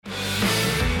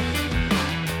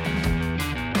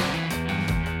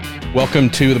Welcome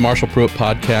to the Marshall Pruitt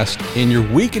Podcast in your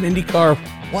week in IndyCar.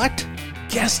 What?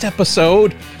 Guest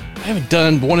episode? I haven't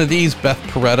done one of these, Beth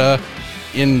Paretta,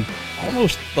 in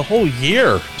almost the whole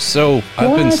year. So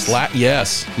I've been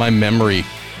Yes, my memory.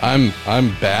 I'm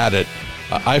bad at.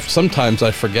 Sometimes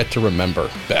I forget to remember,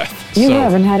 Beth. You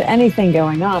haven't had anything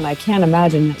going on. I can't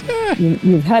imagine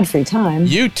you've had free time.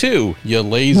 You too, you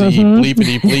lazy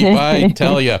bleepity bleep. I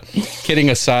tell you. Kidding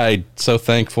aside, so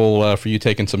thankful for you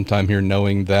taking some time here,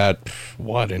 knowing that,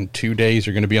 in 2 days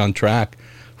you're going to be on track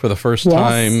for the first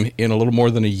time in a little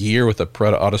more than a year with the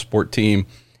Paretta Autosport team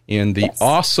in the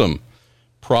awesome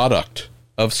product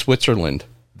of Switzerland,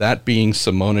 that being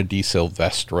Simona Di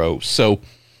Silvestro. So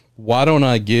why don't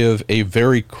I give a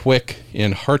very quick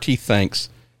and hearty thanks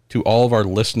to all of our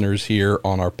listeners here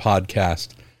on our podcast,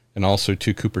 and also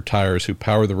to Cooper Tires, who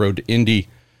power the road to Indy,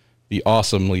 the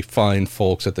awesomely fine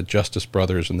folks at the Justice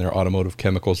Brothers and their automotive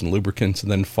chemicals and lubricants,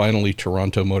 and then finally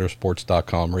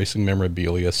TorontoMotorsports.com, racing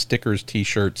memorabilia, stickers,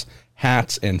 t-shirts,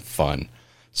 hats, and fun.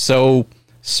 So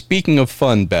speaking of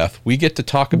fun, Beth, we get to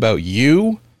talk about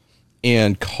you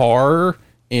and car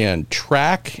and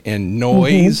track and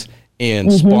noise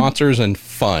and sponsors and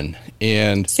fun.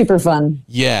 And super fun.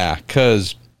 Yeah,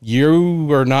 because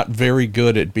you are not very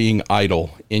good at being idle.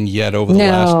 And yet over the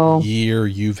last year,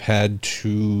 you've had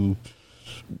to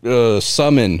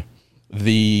summon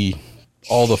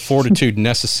all the fortitude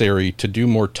necessary to do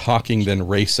more talking than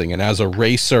racing. And as a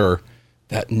racer,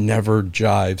 that never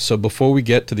jives. So before we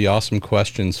get to the awesome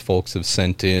questions folks have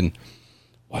sent in,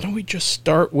 why don't we just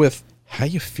start with, how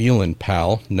you feeling,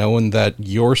 pal, knowing that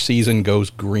your season goes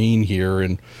green here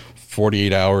in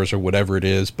 48 hours or whatever it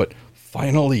is, but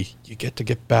finally you get to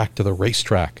get back to the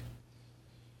racetrack?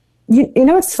 You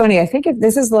know, it's funny. I think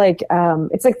this is like,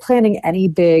 it's like planning any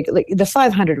big, like the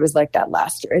 500 was like that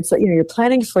last year. It's like, you're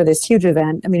planning for this huge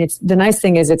event. I mean, the nice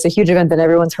thing is it's a huge event that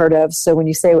everyone's heard of. So when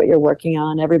you say what you're working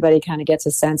on, everybody kind of gets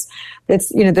a sense.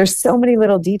 There's so many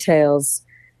little details.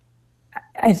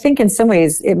 I think in some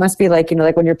ways it must be like,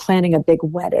 like when you're planning a big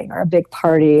wedding or a big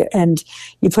party and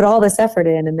you put all this effort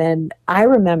in. And then I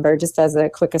remember, just as a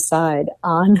quick aside,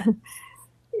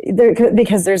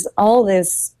 because there's all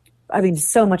this,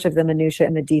 so much of the minutia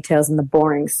and the details and the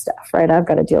boring stuff, right? I've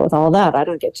got to deal with all that. I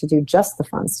don't get to do just the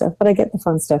fun stuff, but I get the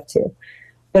fun stuff too.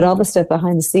 But all the stuff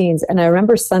behind the scenes. And I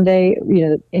remember Sunday,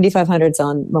 Indy 500's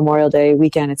on Memorial Day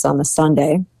weekend. It's on the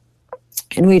Sunday.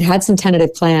 And we'd had some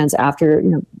tentative plans after,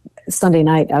 Sunday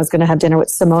night. I was going to have dinner with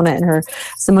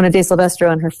Simona Di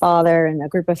Silvestro and her father and a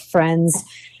group of friends.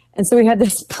 And so we had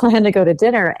this plan to go to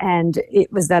dinner, and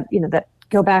it was that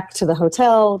go back to the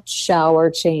hotel,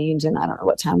 shower, change, and I don't know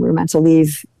what time we were meant to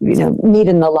leave, meet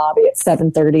in the lobby at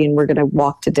 7:30 and we're going to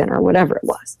walk to dinner, whatever it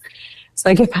was. So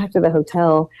I get back to the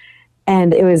hotel,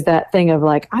 and it was that thing of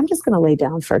like, I'm just going to lay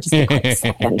down for just a quick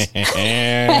second.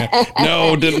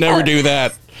 No, never do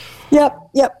that.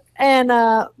 Yep. And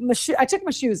I took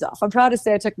my shoes off. I'm proud to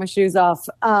say I took my shoes off.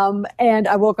 And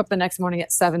I woke up the next morning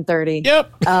at 7:30.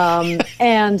 Yep.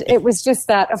 And it was just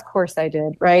that, of course I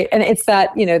did, right? And it's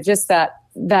that, just that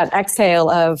exhale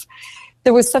of,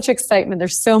 there was such excitement.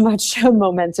 There's so much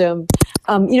momentum.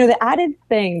 The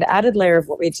added layer of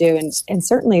what we do, and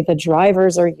certainly the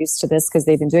drivers are used to this because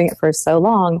they've been doing it for so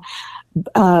long.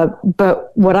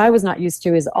 But what I was not used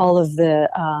to is all of the,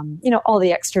 all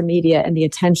the extra media and the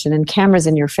attention and cameras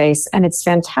in your face. And it's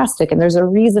fantastic. And there's a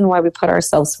reason why we put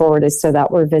ourselves forward, is so that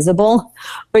we're visible.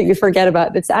 But you forget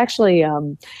about, it's actually,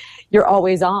 you're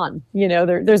always on.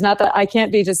 There's not that, I can't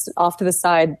be just off to the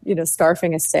side,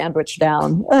 scarfing a sandwich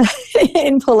down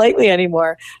impolitely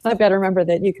anymore. I've got to remember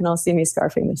that you can all see me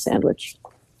scarfing the sandwich.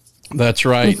 That's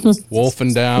right.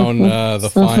 Wolfing down the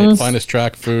finest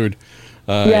track food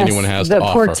anyone has to offer.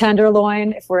 The pork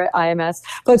tenderloin, if we're at IMS.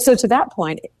 But so to that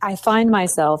point, I find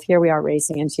myself, here we are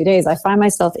racing in 2 days, I find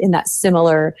myself in that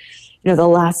similar, the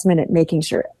last minute, making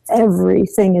sure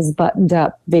everything is buttoned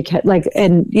up, because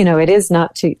it is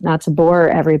not to bore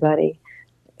everybody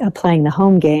playing the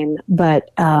home game, but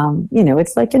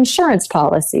it's like insurance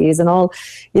policies and all,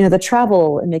 the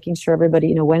travel, and making sure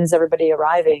everybody, when is everybody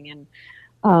arriving, and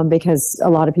because a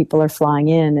lot of people are flying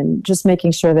in, and just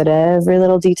making sure that every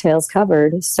little detail is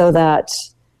covered, so that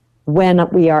when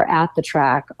we are at the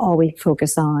track, all we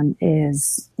focus on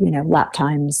is, lap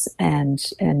times and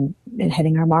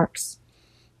hitting our marks.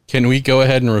 Can we go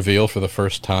ahead and reveal for the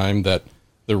first time that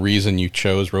the reason you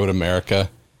chose Road America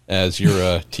as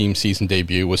your team season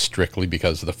debut was strictly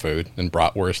because of the food and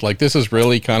bratwurst? Like, this is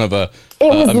really kind of a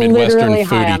Midwestern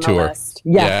foodie tour.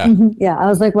 Yeah. Yeah. I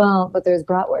was like, well, but there's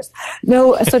bratwurst.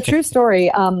 No. So true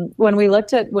story. When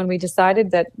we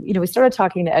decided that, we started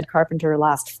talking to Ed Carpenter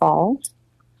last fall,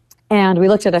 And we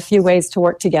looked at a few ways to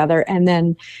work together. And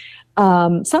then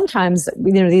sometimes,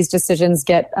 these decisions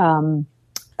get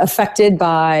affected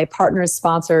by partners,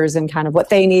 sponsors, and kind of what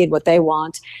they need, what they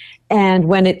want. And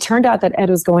when it turned out that Ed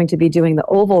was going to be doing the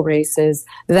oval races,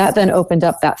 that then opened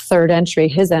up that third entry,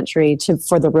 his entry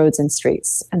for the roads and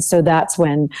streets. And so that's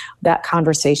when that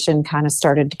conversation kind of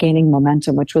started gaining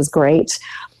momentum, which was great.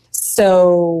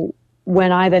 So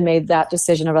when I then made that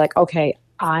decision of like, okay,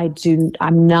 I'm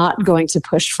not going to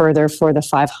push further for the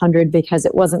 500 because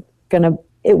it wasn't going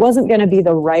to be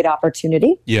the right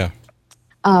opportunity. Yeah.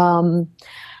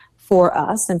 For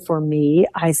us and for me,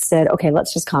 I said, okay,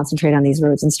 let's just concentrate on these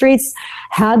roads and streets.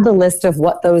 Had the list of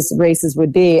what those races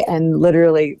would be, and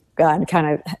literally kind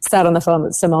of sat on the phone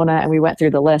with Simona and we went through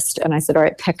the list. And I said, all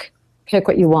right, pick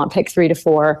what you want, pick 3 to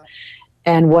 4,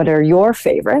 and what are your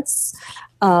favorites,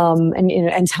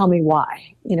 and tell me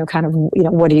why.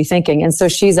 What are you thinking? And so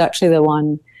she's actually the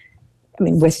one. I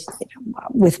mean,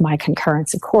 with my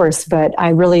concurrence, of course, but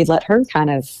I really let her kind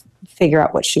of figure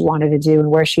out what she wanted to do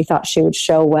and where she thought she would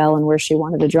show well and where she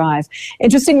wanted to drive.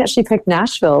 Interesting that she picked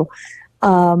Nashville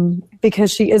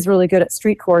because she is really good at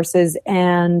street courses,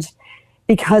 and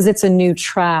because it's a new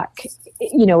track,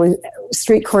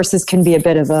 street courses can be a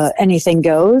bit of a anything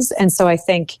goes. And so I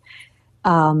think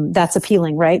that's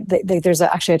appealing, right? There's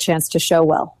actually a chance to show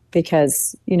well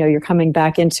because, you're coming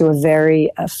back into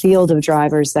a field of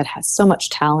drivers that has so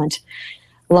much talent.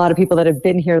 A lot of people that have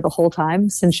been here the whole time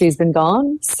since she's been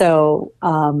gone. So,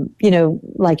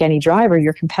 like any driver,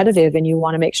 you're competitive and you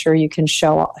want to make sure you can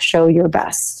show your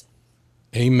best.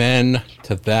 Amen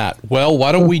to that. Well,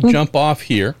 why don't we jump off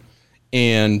here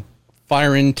and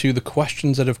fire into the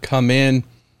questions that have come in.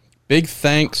 Big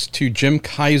thanks to Jim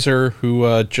Kaiser,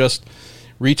 who just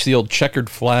reached the old checkered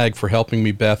flag for helping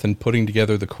me, Beth, and putting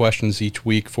together the questions each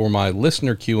week for my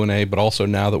listener Q&A, but also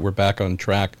now that we're back on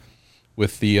track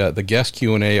with the guest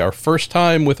Q&A, our first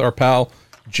time with our pal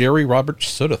Jerry Robert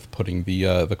Sudduth putting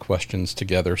the questions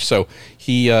together. So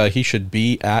he should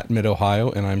be at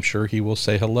Mid-Ohio, and I'm sure he will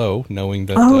say hello, knowing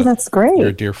that that's great. You're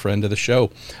a dear friend of the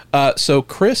show. So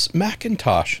Chris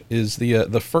McIntosh is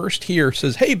the first here.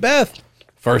 Says, hey Beth,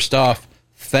 first off,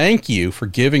 thank you for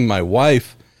giving my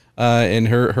wife and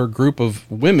her group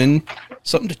of women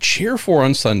something to cheer for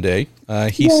on Sunday.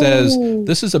 He says,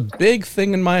 this is a big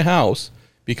thing in my house,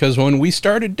 because when we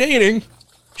started dating,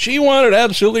 she wanted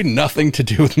absolutely nothing to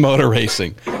do with motor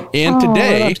racing. And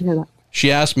today,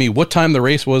 she asked me what time the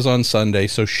race was on Sunday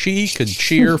so she could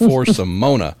cheer for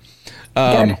Simona.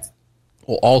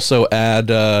 We'll also add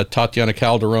Tatiana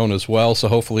Calderon as well. So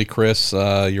hopefully, Chris,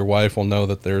 your wife, will know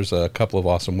that there's a couple of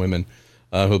awesome women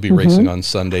who'll be racing on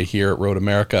Sunday here at Road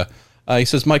America. He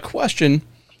says, my question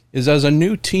is, as a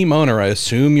new team owner, I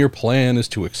assume your plan is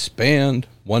to expand,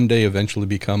 one day eventually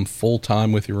become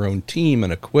full-time with your own team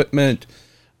and equipment.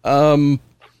 Does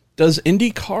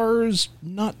IndyCar's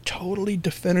not totally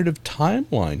definitive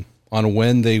timeline on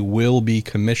when they will be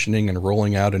commissioning and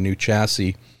rolling out a new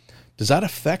chassis, does that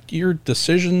affect your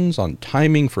decisions on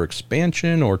timing for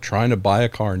expansion or trying to buy a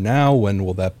car now? When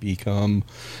will that become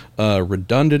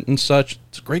redundant and such?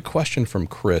 It's a great question from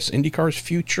Chris. IndyCar's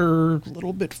future, a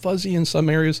little bit fuzzy in some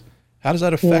areas. How does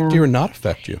that affect you or not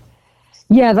affect you?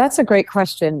 Yeah, that's a great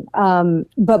question.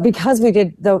 But because we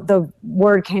did, the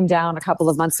word came down a couple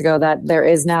of months ago that there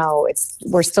is now,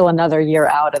 we're still another year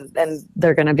out, and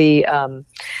they're going to be,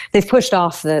 they've pushed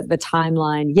off the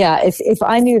timeline. Yeah, if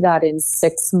I knew that in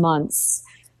 6 months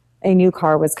a new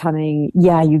car was coming,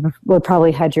 yeah, you would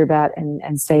probably hedge your bet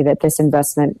and say that this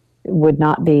investment would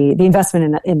not be, the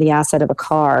investment in the asset of a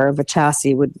car, of a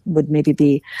chassis, would maybe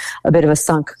be a bit of a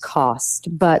sunk cost.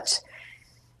 But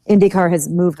IndyCar has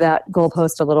moved that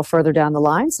goalpost a little further down the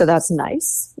line, so that's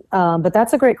nice. But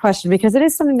that's a great question because it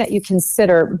is something that you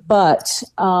consider. But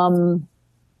at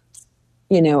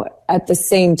the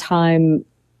same time,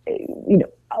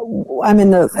 I'm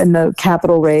in the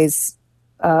capital raise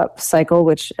cycle,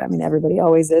 which I mean everybody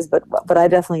always is, but I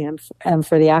definitely am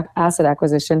for the asset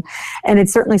acquisition, and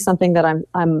it's certainly something that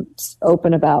I'm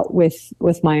open about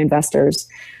with my investors.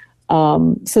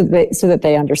 So that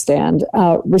they understand.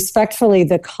 Respectfully,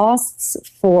 the costs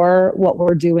for what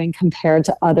we're doing compared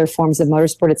to other forms of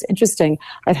motorsport, it's interesting.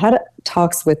 I've had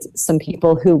talks with some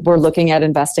people who were looking at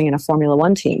investing in a Formula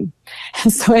One team.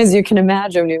 And so as you can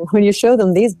imagine, when you show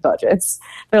them these budgets,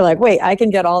 they're like, wait, I can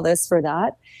get all this for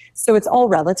that. So it's all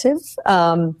relative.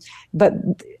 But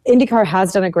IndyCar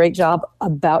has done a great job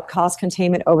about cost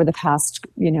containment over the past,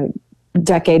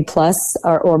 decade plus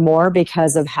or more,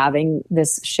 because of having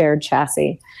this shared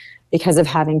chassis, because of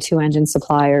having 2 engine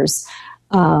suppliers.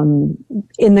 In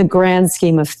the grand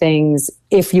scheme of things,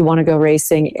 if you want to go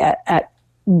racing at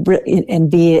and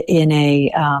be in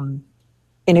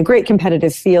a great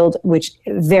competitive field, which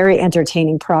very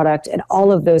entertaining product and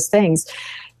all of those things.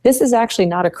 This is actually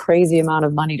not a crazy amount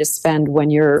of money to spend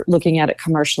when you're looking at it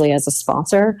commercially as a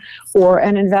sponsor or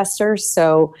an investor.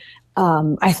 So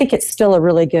I think it's still a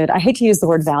really good, I hate to use the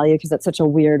word value because that's such a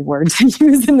weird word to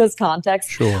use in this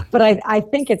context. Sure. But I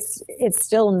think it's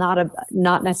still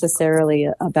not necessarily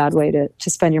a bad way to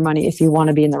spend your money if you want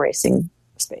to be in the racing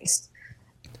space.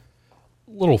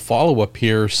 Little follow-up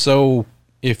here. So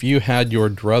if you had your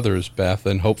druthers, Beth,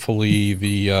 and hopefully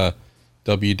the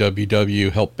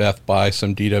www help Beth buy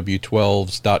some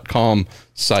dw12s.com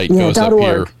site goes up .org.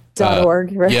 here.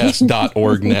 .org, right? Yes,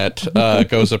 .org net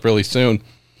goes up really soon.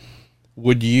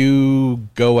 Would you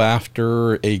go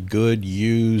after a good,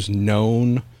 used,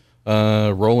 known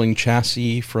rolling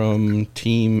chassis from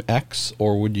Team X,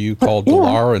 or would you call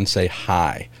Delara and say,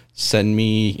 hi, send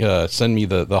me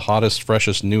the hottest,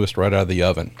 freshest, newest right out of the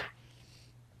oven?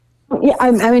 Yeah,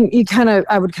 I mean,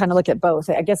 I would kind of look at both.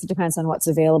 I guess it depends on what's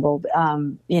available,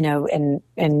 and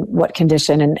what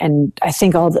condition. And I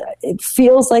think it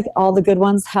feels like all the good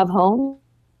ones have home.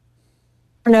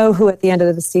 I don't know who at the end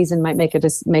of the season might make a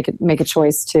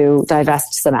choice to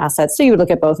divest some assets. So you would look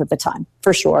at both at the time,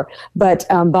 for sure. But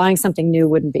buying something new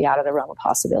wouldn't be out of the realm of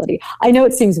possibility. I know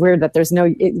it seems weird that there's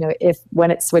no, if when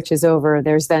it switches over,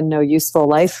 there's then no useful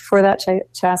life for that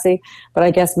chassis. But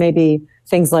I guess maybe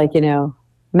things like,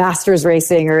 Masters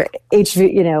Racing or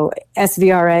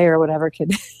SVRA or whatever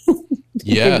could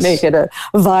make it a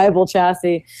viable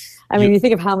chassis. I mean, you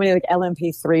think of how many like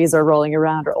LMP3s are rolling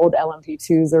around or old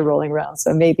LMP2s are rolling around.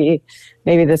 So maybe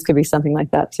this could be something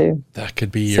like that too. That could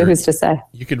be. So who's to say?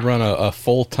 You could run a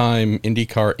full-time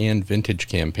IndyCar and vintage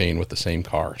campaign with the same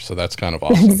car. So that's kind of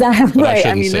awesome. Exactly right.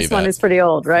 I mean, this one is pretty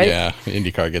old, right? Yeah,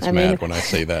 IndyCar gets mad when I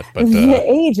say that. But the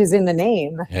age is in the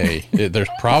name. Hey, there's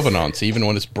provenance even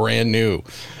when it's brand new.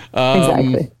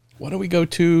 Exactly. Why don't we go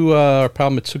to our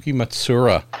pal Mitsuki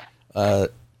Matsura?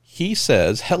 He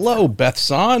says, hello,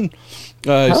 Beth-san. He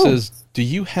says, do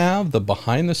you have the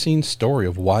behind-the-scenes story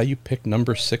of why you picked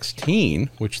number 16,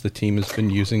 which the team has been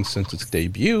using since its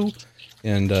debut?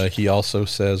 And he also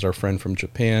says, our friend from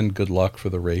Japan, good luck for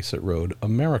the race at Road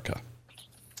America.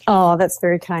 Oh, that's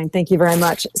very kind. Thank you very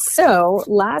much. So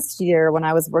last year when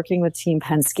I was working with Team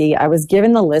Penske, I was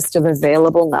given the list of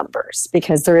available numbers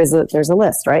because there's a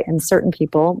list, right? And certain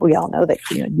people, we all know that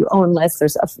you own lists.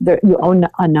 You own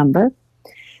a number.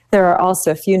 There are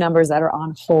also a few numbers that are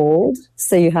on hold,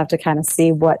 so you have to kind of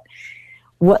see what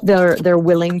they're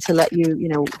willing to let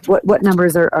you, what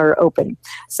numbers are open.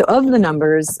 So of the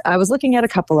numbers, I was looking at a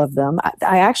couple of them.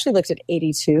 I actually looked at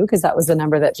 82 because that was the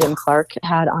number that Jim Clark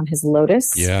had on his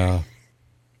Lotus. Yeah.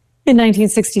 In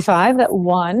 1965, that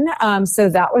won. So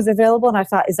that was available. And I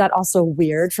thought, is that also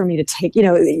weird for me to take?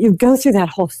 You go through that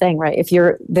whole thing, right? If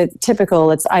you're the typical,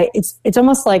 it's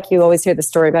almost like you always hear the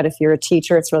story about if you're a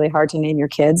teacher, it's really hard to name your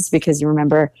kids because you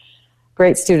remember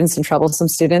great students and troublesome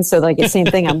students. So like the same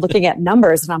thing, I'm looking at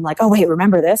numbers and I'm like, oh, wait,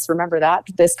 remember this, remember that,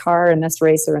 this car and this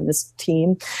racer and this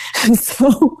team. And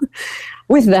so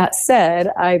with that said,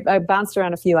 I bounced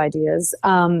around a few ideas.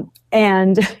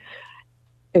 And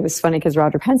it was funny because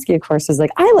Roger Penske, of course, is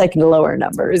like, I like lower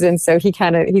numbers. And so he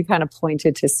kind of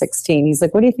pointed to 16. He's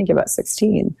like, what do you think about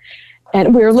 16?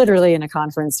 And we were literally in a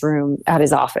conference room at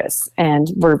his office.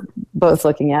 And we're both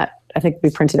looking at, I think we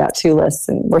printed out 2 lists.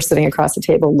 And we're sitting across the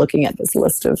table looking at this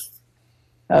list of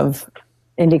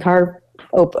IndyCar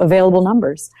available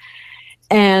numbers.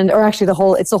 Or actually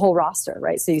it's the whole roster,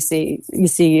 right? So you see,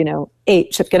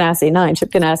 8 Chip Ganassi, 9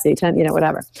 Chip Ganassi, 10,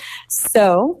 whatever.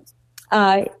 So,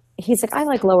 he's like, I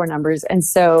like lower numbers. And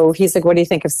so he's like, what do you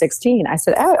think of 16? I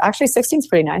said, oh, actually 16 is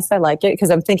pretty nice. I like it.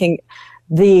 Because I'm thinking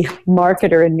the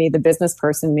marketer in me, the business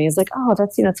person in me is like, oh,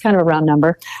 that's, it's kind of a round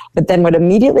number. But then what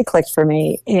immediately clicked for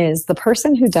me is the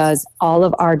person who does all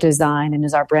of our design and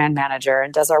is our brand manager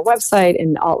and does our website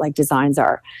and all designs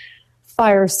our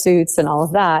fire suits and all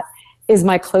of that is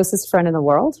my closest friend in the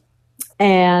world.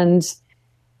 And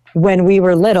when we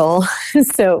were little,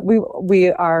 so we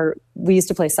used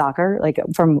to play soccer, like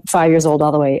from 5 years old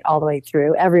all the way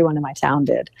through. Everyone in my town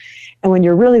did. And when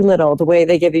you're really little, the way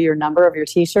they give you your number of your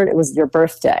T-shirt, it was your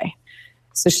birthday.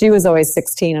 So she was always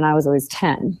 16 and I was always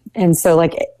 10. And so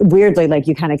weirdly,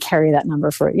 you kind of carry that number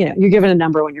for, you're given a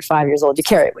number when you're 5 years old, you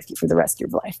carry it with you for the rest of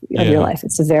your life.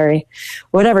 It's a very,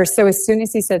 whatever. So as soon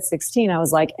as he said 16, I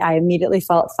was like, I immediately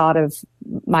thought of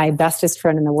my bestest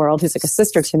friend in the world, who's like a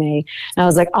sister to me. And I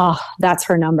was like, oh, that's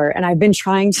her number. And I've been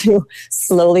trying to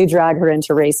slowly drag her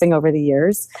into racing over the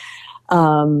years.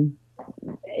 Because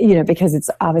it's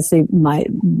obviously my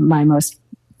most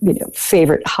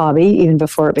favorite hobby even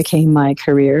before it became my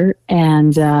career.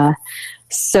 And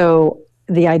so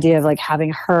the idea of like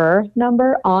having her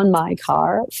number on my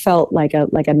car felt like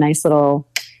a nice little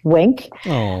wink.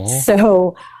 Aww.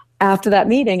 So after that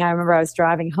meeting, I remember I was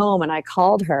driving home and I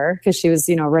called her because she was,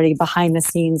 already behind the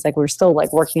scenes. Like we're still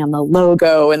like working on the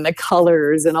logo and the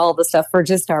colors and all the stuff for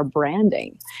just our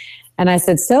branding. And I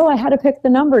said, so I had to pick the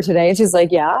number today. And she's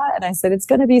like, yeah. And I said, it's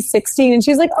going to be 16. And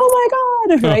she's like, oh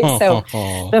my God. Right.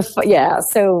 So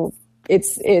so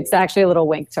it's actually a little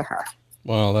wink to her.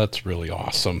 Well, that's really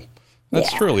awesome.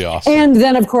 That's truly awesome. And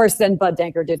then, of course, Bud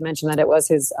Denker did mention that it was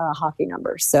his hockey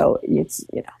number. So it's,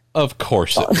 Of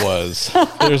course it was.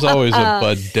 There's always a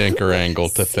Bud Denker angle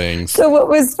to things. So what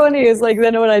was funny is like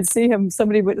then when I'd see him,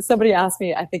 somebody asked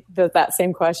me, I think that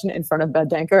same question in front of Bud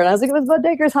Denker. And I was like, it was Bud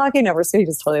Denker's hockey number. So he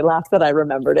just totally laughed that I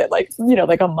remembered it like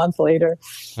a month later.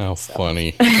 How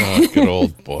funny. Oh, good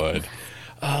old Bud.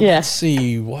 Let's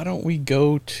see. Why don't we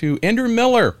go to Andrew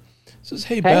Miller? Says,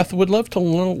 hey, Beth, would love to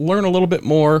learn a little bit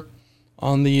more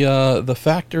on the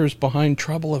factors behind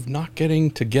trouble of not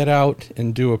getting to get out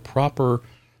and do a proper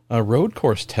road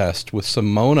course test with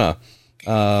Simona,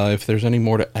 if there's any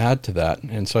more to add to that.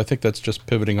 And so I think that's just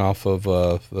pivoting off of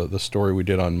the story we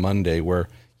did on Monday where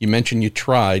you mentioned you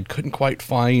couldn't quite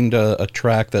find a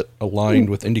track that aligned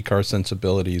with IndyCar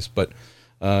sensibilities, but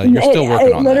you're still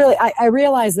working on literally, that. I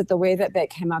realized that the way that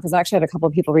came out, because I actually had a couple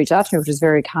of people reach out to me, which was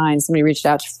very kind. Somebody reached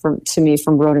out to me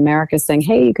from Road America saying,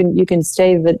 hey, you can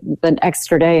stay the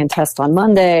extra day and test on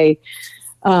Monday.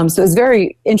 So it was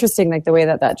very interesting, like the way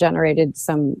that generated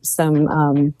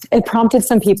it prompted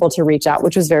some people to reach out,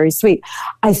 which was very sweet.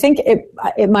 I think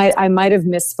I might have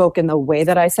misspoken the way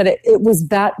that I said it. It was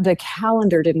that the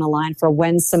calendar didn't align for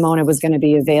when Simona was going to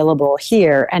be available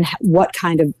here and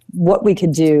what we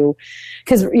could do.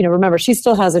 Because, remember, she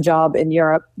still has a job in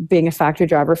Europe being a factory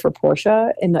driver for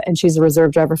Porsche and she's a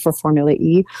reserve driver for Formula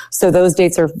E. So those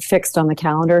dates are fixed on the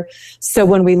calendar. So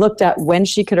when we looked at when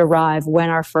she could arrive, when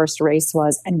our first race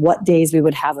was, and what days we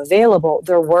would have available,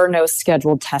 there were no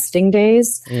scheduled testing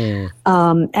days.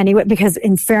 Anyway, because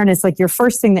in fairness, like your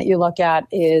first thing that you look at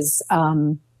is,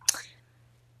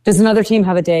 does another team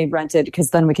have a day rented? Because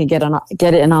then we can get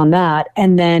in on that.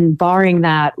 And then barring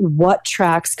that, what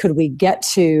tracks could we get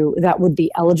to that would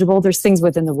be eligible? There's things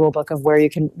within the rule book of where you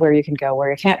can go,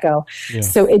 where you can't go. Yeah.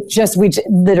 So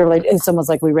it's almost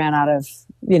like we ran out of,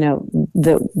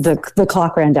 the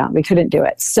clock ran down. We couldn't do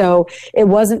it. So it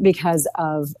wasn't because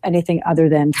of anything other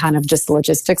than kind of just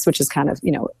logistics, which is kind of,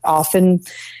 often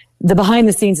the behind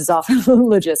the scenes is often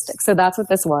logistics. So that's what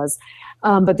this was.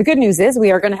 But the good news is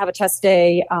we are going to have a test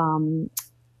day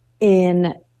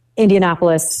in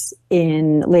Indianapolis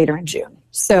later in June.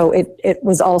 So it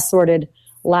was all sorted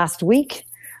last week.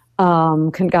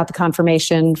 Got the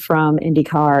confirmation from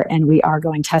IndyCar, and we are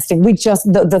going testing. We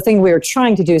just the thing we were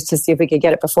trying to do is to see if we could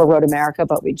get it before Road America,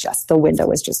 but the window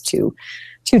was just too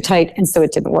tight, and so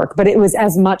it didn't work. But it was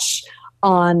as much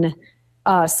on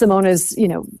Simona's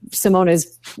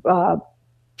Simona's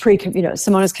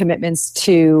commitments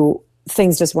to.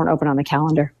 Things just weren't open on the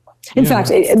calendar. In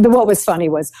fact, what was funny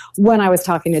was when I was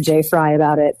talking to Jay Fry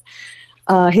about it,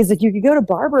 he's like, you could go to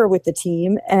Barber with the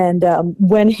team. And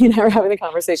when he and I were having the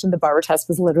conversation, the Barber test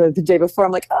was literally the day before.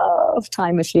 I'm like, oh,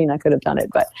 time machine, I could have done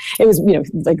it. But it was,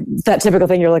 like that typical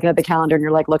thing. You're looking at the calendar and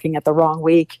you're like looking at the wrong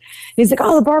week. And he's like,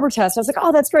 oh, the Barber test. I was like,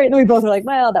 oh, that's great. And then we both were like,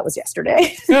 well, that was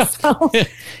yesterday. Yes.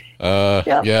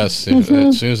 As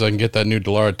soon as I can get that new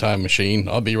Dallara time machine,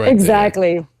 I'll be right there.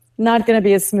 Exactly. Not going to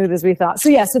be as smooth as we thought.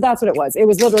 So so that's what it was. It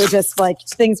was literally just like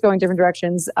things going different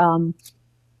directions.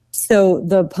 So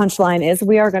the punchline is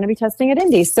we are going to be testing at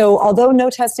Indy. So although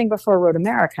no testing before Road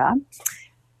America,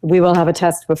 we will have a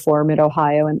test before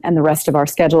Mid-Ohio and the rest of our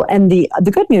schedule. And the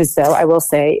good news, though, I will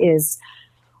say, is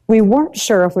we weren't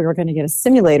sure if we were going to get a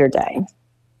simulator day.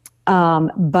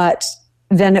 But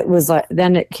then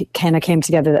it kind of came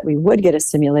together that we would get a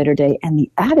simulator day. And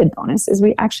the added bonus is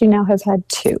we actually now have had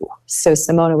two. So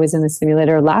Simona was in the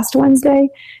simulator last Wednesday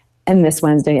and this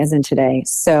Wednesday as in today.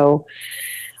 So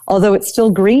although it's still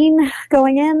green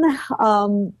going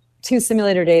in, 2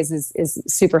 simulator days is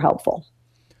super helpful.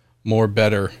 More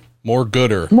better. More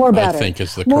gooder, more better. I think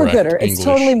is the more correct gooder. English. It's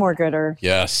totally more gooder.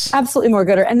 Yes. Absolutely more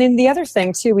gooder. And then the other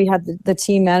thing, too, we had the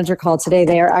team manager call today.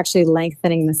 They are actually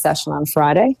lengthening the session on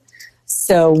Friday.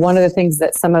 So one of the things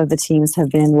that some of the teams have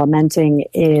been lamenting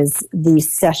is the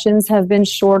sessions have been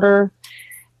shorter.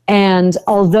 And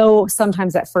although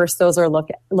sometimes at first those are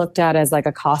looked at as like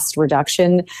a cost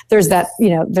reduction, there's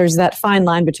that fine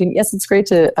line between, yes, it's great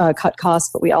to cut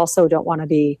costs, but we also don't want to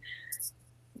be,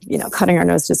 cutting our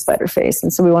nose to spite our face.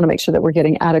 And so we want to make sure that we're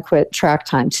getting adequate track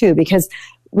time too, because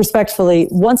respectfully,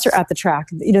 once you're at the track,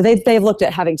 they've looked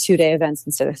at having 2-day events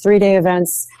instead of 3-day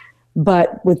events.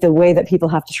 But with the way that people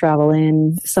have to travel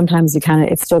in, sometimes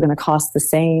it's still going to cost the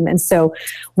same. And so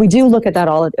we do look at that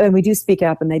and we do speak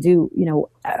up, and they do,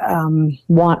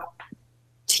 want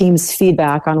teams'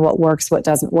 feedback on what works, what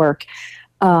doesn't work.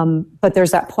 But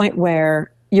there's that point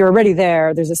where you're already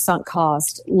there. There's a sunk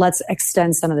cost. Let's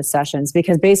extend some of the sessions,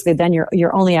 because basically then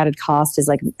your only added cost is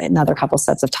like another couple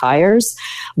sets of tires.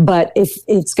 But if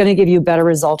it's going to give you a better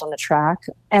result on the track,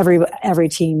 every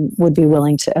team would be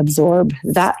willing to absorb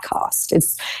that cost.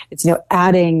 It's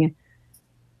adding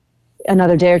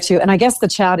another day or two. And I guess the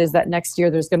chat is that next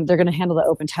year they're going to handle the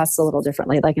open tests a little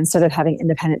differently. Like, instead of having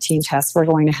independent team tests, we're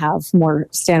going to have more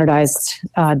standardized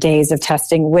days of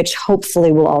testing, which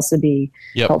hopefully will also be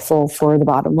helpful for the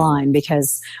bottom line,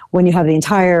 because when you have the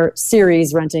entire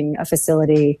series renting a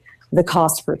facility, the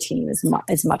cost per team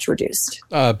is much reduced.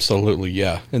 Absolutely.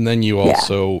 Yeah. And then you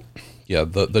also,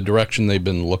 the direction they've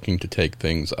been looking to take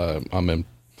things, I'm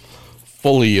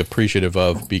fully appreciative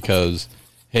of, because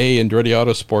hey, Andretti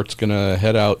Autosport's going to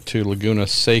head out to Laguna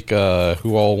Seca.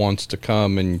 Who all wants to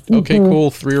come? And okay, cool,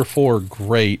 3 or 4,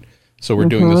 great. So we're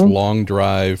doing this long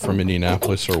drive from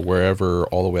Indianapolis or wherever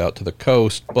all the way out to the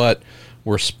coast, but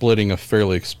we're splitting a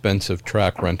fairly expensive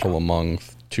track rental among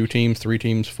 2 teams, 3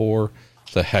 teams, 4.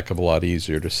 It's a heck of a lot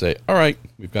easier to say, all right,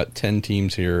 we've got 10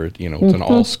 teams here. It's an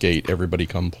all skate. Everybody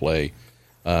come play.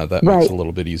 That makes it a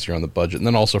little bit easier on the budget. And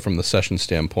then also from the session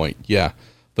standpoint,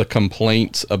 the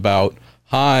complaints about,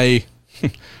 hi,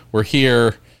 we're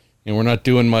here, and we're not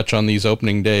doing much on these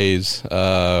opening days.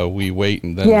 We wait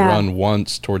and then run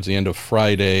once towards the end of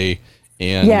Friday.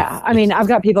 And I've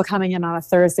got people coming in on a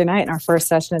Thursday night, and our first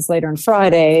session is later on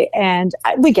Friday. And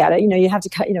we get it. You have to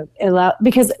cut, allow,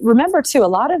 because remember too, a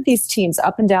lot of these teams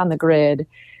up and down the grid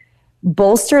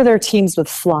bolster their teams with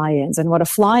fly-ins. And what a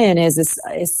fly-in is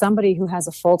somebody who has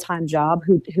a full-time job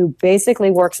who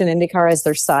basically works in IndyCar as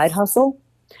their side hustle.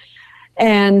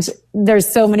 And there's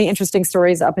so many interesting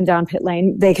stories up and down pit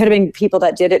lane. They could have been people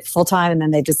that did it full time and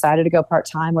then they decided to go part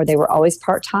time, or they were always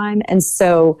part time. And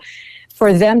so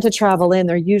for them to travel in,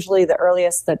 they're usually the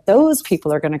earliest that those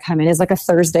people are going to come in is like a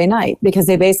Thursday night, because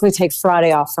they basically take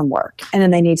Friday off from work and then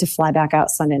they need to fly back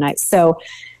out Sunday night. So,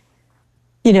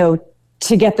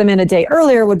 to get them in a day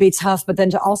earlier would be tough, but then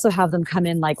to also have them come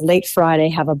in like late Friday,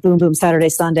 have a boom boom Saturday,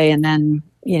 Sunday, and then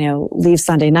leave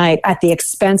Sunday night at the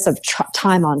expense of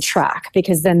time on track,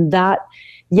 because then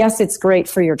yes, it's great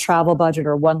for your travel budget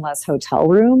or one less hotel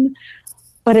room,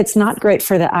 but it's not great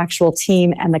for the actual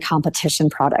team and the competition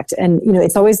product. And,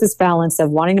 it's always this balance of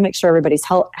wanting to make sure everybody's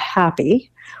happy,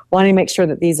 wanting to make sure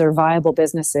that these are viable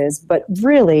businesses. But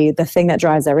really the thing that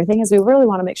drives everything is we really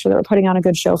want to make sure that we're putting on a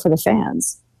good show for the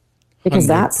fans, because 100%.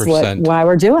 That's why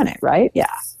we're doing it, right?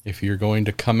 Yeah. If you're going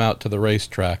to come out to the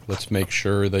racetrack, let's make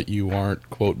sure that you aren't,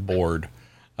 quote, bored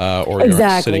or you're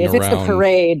not sitting around. If it's the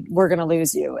parade, we're going to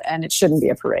lose you, and it shouldn't be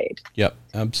a parade. Yep,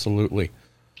 absolutely.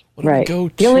 Right.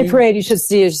 The only parade you should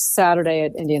see is Saturday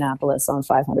at Indianapolis on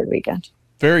 500 weekend.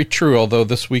 Very true, although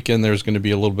this weekend there's going to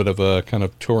be a little bit of a kind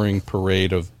of touring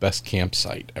parade of best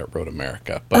campsite at Road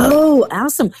America. But,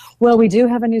 awesome. Well, we do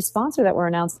have a new sponsor that we're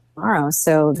announcing tomorrow.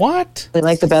 So what? They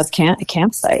like the best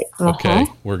campsite. Okay,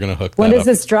 we're going to hook that up. When does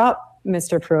this drop,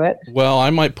 Mr. Pruitt? Well,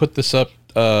 I might put this up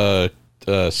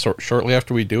shortly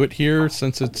after we do it here,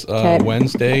 since it's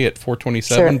Wednesday at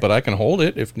 4:27, but I can hold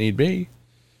it if need be.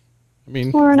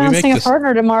 We're announcing a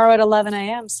partner tomorrow at 11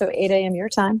 a.m., so 8 a.m. your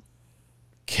time.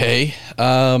 Okay.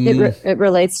 It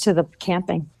relates to the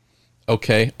camping.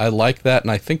 Okay, I like that,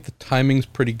 and I think the timing's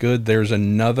pretty good. There's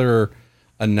another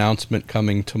announcement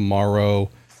coming tomorrow,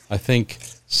 I think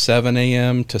 7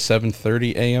 a.m. to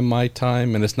 7:30 a.m. my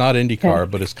time, and it's not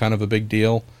IndyCar, but it's kind of a big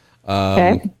deal.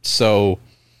 So,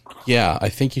 yeah, I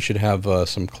think you should have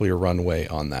some clear runway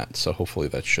on that, so hopefully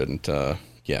that shouldn't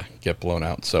get blown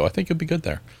out. So I think you'll be good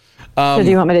there. So do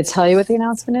you want me to tell you what the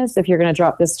announcement is? If you're going to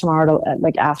drop this tomorrow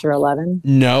after 11?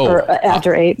 No. Or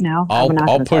after 8? No?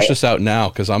 I'll push this out now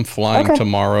because I'm flying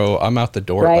tomorrow. I'm out the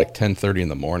door at like 10:30 in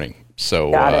the morning.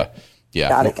 So, we're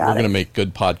going to make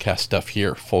good podcast stuff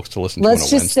here, folks, to listen to on a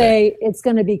Wednesday. Let's just say it's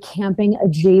going to be camping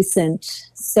adjacent.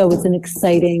 So it's an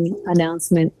exciting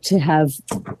announcement to have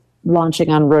launching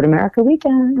on Road America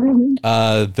weekend.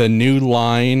 The new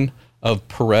line of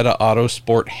Paretta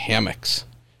Autosport hammocks.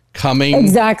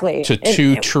 Coming to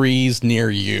 2 trees near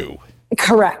you.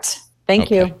 Correct. Thank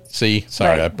you. See,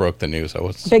 sorry, I broke the news. I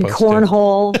was big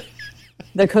cornhole,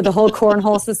 the whole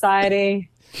cornhole society,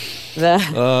 which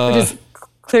is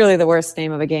clearly the worst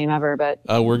name of a game ever. But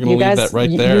we're going to leave that right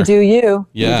there. You do you.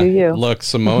 Yeah. You do you. Look,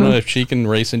 Simona, if she can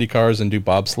race Indy cars and do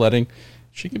bobsledding,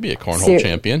 she could be a cornhole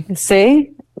champion.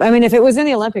 See, I mean, if it was in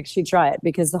the Olympics, she'd try it,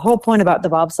 because the whole point about the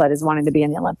bobsled is wanting to be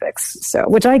in the Olympics. So,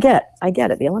 which I get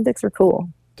it. The Olympics are cool.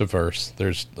 Diverse.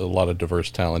 There's a lot of diverse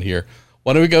talent here.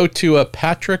 Why don't we go to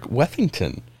Patrick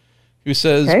Wethington, who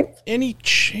says, any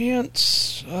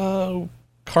chance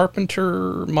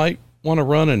Carpenter might want to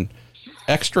run an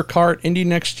extra kart Indy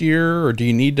next year, or do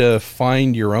you need to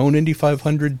find your own Indy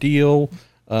 500 deal?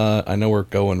 I know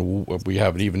we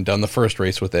haven't even done the first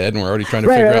race with Ed, and we're already trying to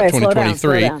figure out 2023.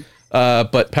 Slow down.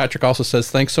 But Patrick also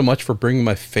says, thanks so much for bringing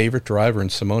my favorite driver in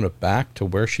Simona back to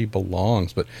where she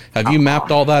belongs. But have you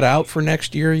mapped all that out for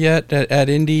next year yet at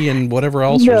Indy and whatever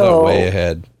else? No. Or is that way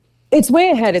ahead? It's way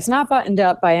ahead. It's not buttoned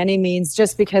up by any means,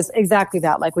 just because exactly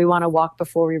that. Like, we want to walk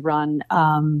before we run.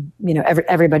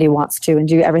 Everybody wants to and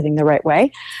do everything the right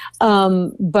way.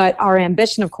 But our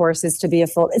ambition, of course, is to be a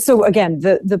full. So again,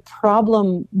 the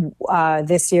problem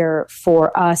this year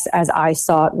for us, as I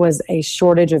saw it, was a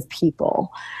shortage of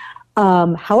people.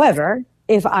 However,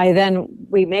 if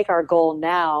we make our goal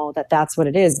now that's what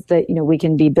it is, that, we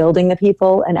can be building the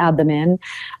people and add them in,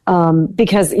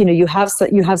 because, you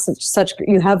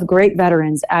have great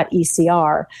veterans at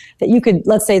ECR that you could,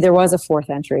 let's say there was a fourth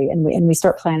entry and we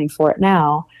start planning for it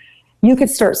now, you could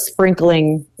start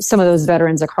sprinkling some of those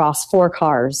veterans across 4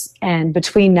 cars, and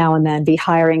between now and then be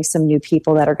hiring some new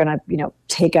people that are going to,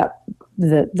 take up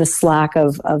the slack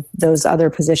of those other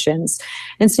positions.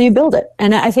 And so you build it.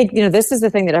 And I think, this is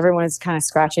the thing that everyone is kind of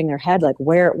scratching their head, like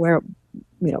where,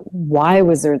 why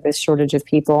was there this shortage of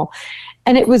people?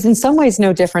 And it was in some ways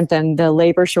no different than the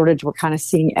labor shortage we're kind of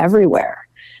seeing everywhere.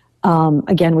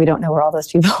 Again, we don't know where all those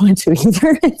people went to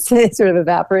either. It's sort of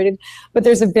evaporated, but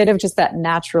there's a bit of just that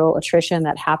natural attrition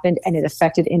that happened, and it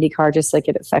affected IndyCar just like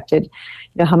it affected,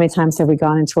 how many times have we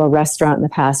gone into a restaurant in the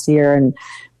past year and,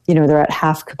 they're at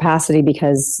half capacity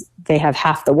because they have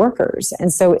half the workers.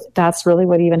 And so that's really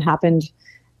what even happened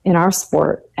in our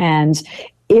sport. And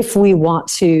if we want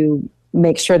to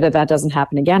make sure that doesn't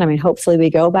happen again, I mean, hopefully we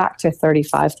go back to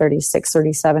 35, 36,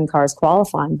 37 cars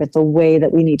qualifying. But the way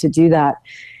that we need to do that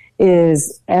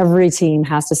is every team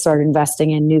has to start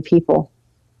investing in new people.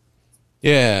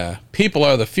 Yeah, people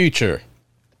are the future.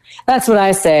 That's what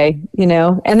I say,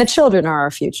 and the children are our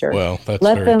future. Well, that's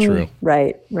very true.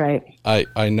 Right.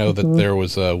 I know that there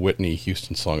was a Whitney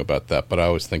Houston song about that, but I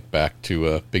always think back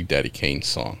to Big Daddy Kane's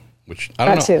song, which I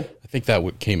don't know. Too. I think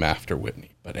that came after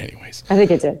Whitney, but anyways. I think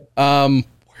it did.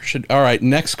 All right,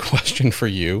 next question for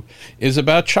you is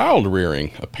about child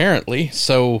rearing, apparently.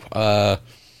 So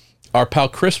our pal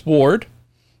Chris Ward,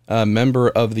 a member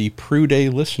of the Prue Day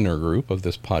listener group of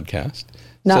this podcast.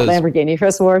 Not says, Lamborghini,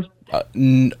 Chris Ward.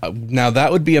 Now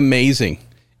that would be amazing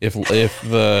if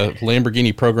the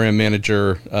Lamborghini program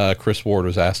manager Chris Ward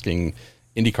was asking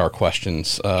IndyCar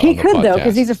questions. He could though,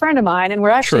 because he's a friend of mine and we're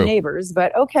actually neighbors.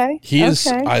 But okay, he is.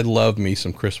 I love me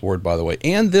some Chris Ward, by the way,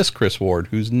 and this Chris Ward,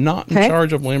 who's not in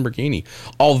charge of Lamborghini.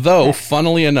 Although,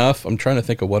 funnily enough, I'm trying to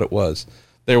think of what it was.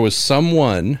 There was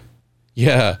someone.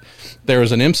 Yeah, there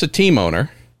was an IMSA team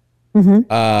owner,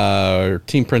 or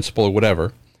team principal, or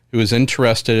whatever, who was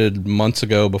interested months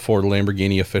ago before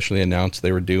Lamborghini officially announced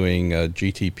they were doing a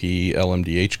GTP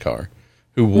LMDH car,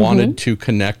 who wanted to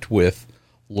connect with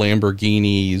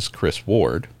Lamborghini's Chris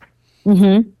Ward.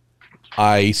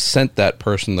 I sent that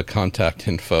person the contact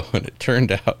info, and it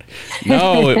turned out,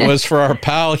 no, it was for our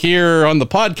pal here on the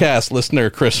podcast listener,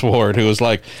 Chris Ward, who was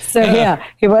like... So,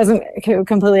 he wasn't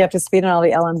completely up to speed on all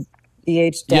the LMDH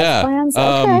plans?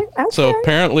 Okay. So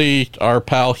apparently our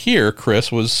pal here,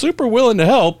 Chris, was super willing to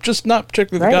help, just not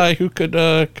particularly the guy who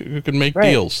could make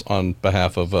deals on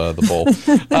behalf of the bull.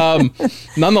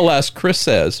 Nonetheless, Chris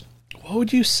says, what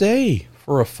would you say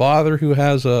for a father who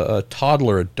has a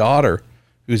toddler, a daughter,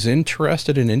 who's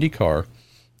interested in IndyCar,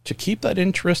 to keep that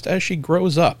interest as she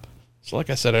grows up? So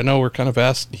like I said, I know we're kind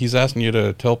of he's asking you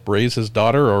to help raise his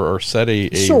daughter or set a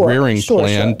rearing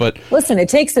plan. But listen, it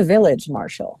takes a village,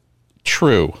 Marshall.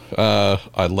 True.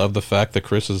 I love the fact that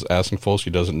Chris is asking folks he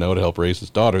doesn't know to help raise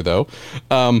his daughter, though.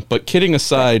 But kidding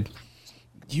aside,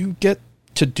 you get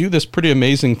to do this pretty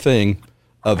amazing thing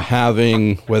of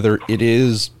having, whether it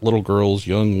is little girls,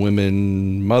 young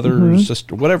women, mothers,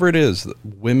 sister, whatever it is,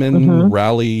 women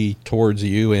rally towards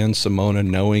you and Simona,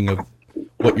 knowing of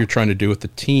what you're trying to do with the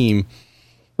team.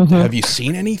 Have you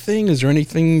seen anything? Is there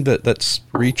anything that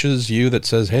reaches you that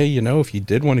says, hey, if you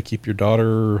did want to keep your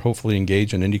daughter hopefully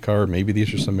engaged in IndyCar, maybe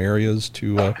these are some areas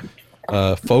to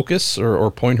focus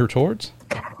or point her towards?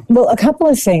 Well, a couple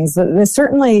of things.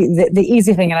 Certainly the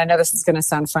easy thing, and I know this is going to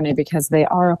sound funny because they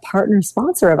are a partner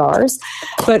sponsor of ours,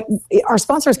 but our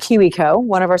sponsor is KiwiCo,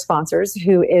 one of our sponsors,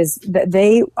 who is,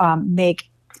 they make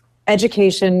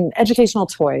educational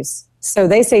toys So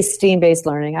they say STEAM-based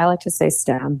learning. I like to say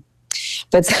STEM.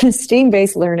 But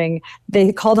STEAM-based learning,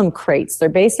 they call them crates. They're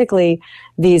basically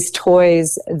these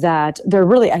toys that they're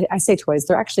really, I say toys,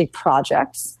 they're actually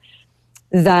projects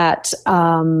that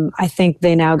I think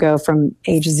they now go from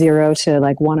age 0 to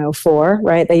like 104,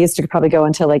 right? They used to probably go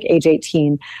until like age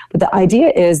 18. But the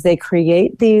idea is they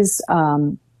create these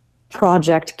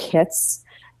project kits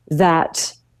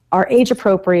that are age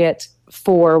appropriate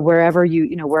for wherever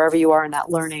you are in that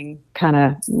learning kind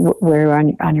of where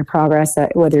on your progress,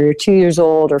 whether you're 2 years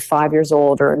old or 5 years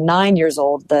old or 9 years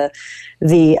old, the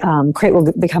crate will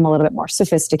become a little bit more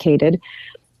sophisticated.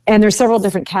 And there's several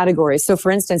different categories. So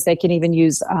for instance, they can even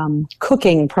use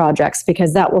cooking projects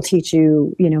because that will teach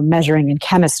you, measuring and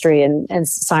chemistry and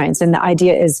science. And the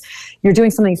idea is you're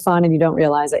doing something fun and you don't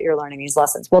realize that you're learning these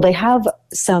lessons. Well, they have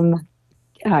some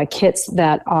kits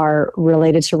that are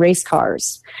related to race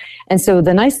cars. And so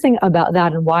the nice thing about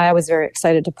that and why I was very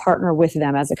excited to partner with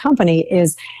them as a company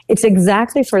is it's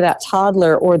exactly for that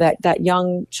toddler or that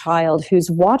young child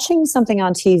who's watching something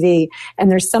on TV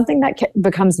and there's something that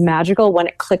becomes magical when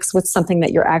it clicks with something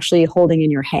that you're actually holding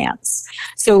in your hands.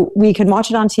 So we can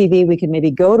watch it on TV. We can maybe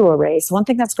go to a race. One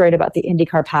thing that's great about the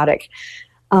IndyCar paddock,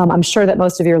 I'm sure that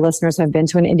most of your listeners have been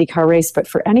to an IndyCar race, but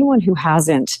for anyone who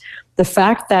hasn't, the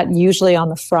fact that usually on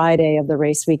the Friday of the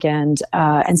race weekend,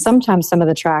 and sometimes some of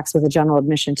the tracks with a general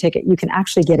admission ticket, you can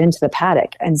actually get into the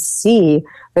paddock and see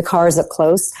the cars up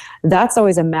close. That's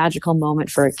always a magical moment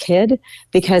for a kid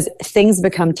because things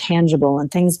become tangible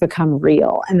and things become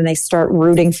real. And then they start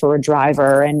rooting for a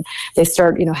driver and they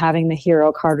start, having the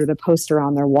hero card or the poster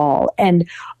on their wall. And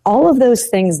all of those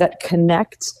things that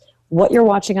connect what you're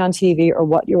watching on TV or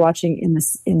what you're watching in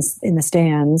the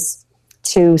stands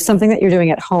to something that you're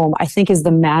doing at home, I think is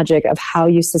the magic of how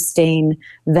you sustain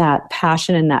that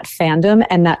passion and that fandom,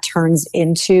 and that turns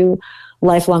into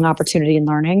lifelong opportunity and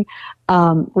learning.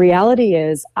 Reality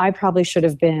is I should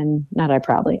have been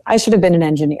an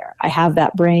engineer. I have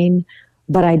that brain,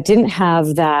 but I didn't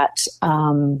have that,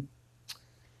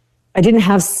 I didn't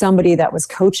have somebody that was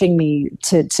coaching me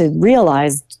to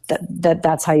realize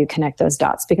that's how you connect those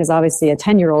dots, because obviously a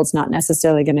 10-year-old's not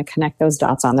necessarily going to connect those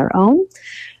dots on their own.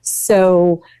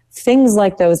 So things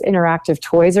like those interactive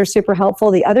toys are super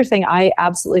helpful. The other thing I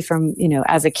absolutely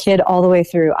as a kid all the way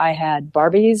through, I had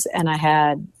Barbies and I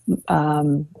had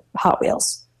Hot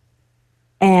Wheels.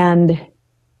 And,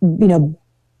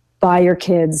 buy your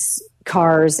kids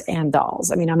cars and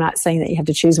dolls. I mean, I'm not saying that you have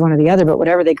to choose one or the other, but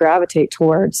whatever they gravitate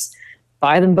towards,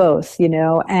 buy them both,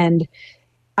 And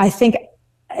I think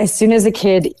as soon as a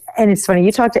kid, and it's funny,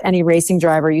 you talk to any racing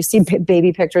driver, you see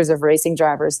baby pictures of racing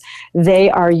drivers,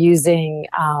 they are using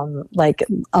like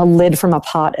a lid from a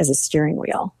pot as a steering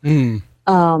wheel, as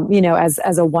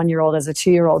a 1-year-old, as a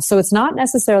 2-year-old. So it's not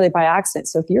necessarily by accident.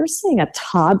 So if you're seeing a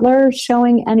toddler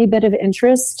showing any bit of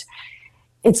interest,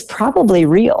 it's probably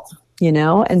real,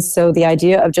 And so the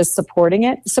idea of just support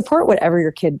whatever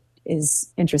your kid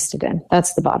is interested in.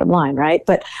 That's the bottom line, right?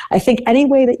 But I think any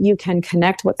way that you can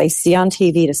connect what they see on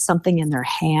TV to something in their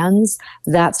hands,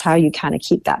 that's how you kind of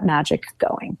keep that magic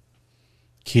going.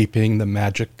 Keeping the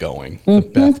magic going. The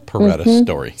Beth Paretta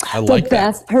story. I like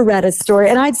that. The Beth Paretta story.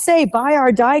 And I'd say buy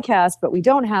our diecast, but we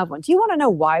don't have one. Do you want to know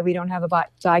why we don't have a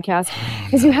diecast?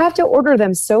 Because you have to order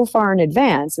them so far in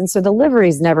advance. And so the livery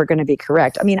is never going to be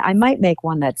correct. I mean, I might make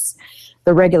one that's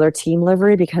the regular team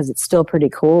livery because it's still pretty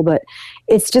cool, but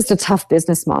it's just a tough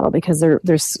business model because they're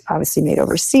obviously made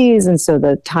overseas, and so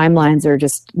the timelines are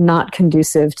just not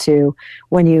conducive to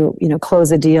when you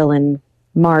close a deal in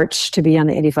March to be on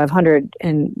the Indy 500,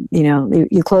 and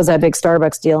you close that big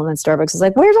Starbucks deal, and then Starbucks is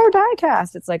like, "Where's our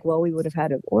diecast?" It's like, well, we would have had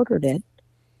to have ordered it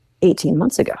 18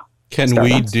 months ago. Can Starbucks.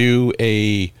 We do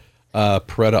a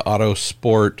Paretta Auto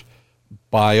Sport?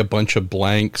 Buy a bunch of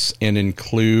blanks and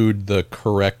include the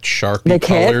correct Sharpie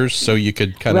colors so you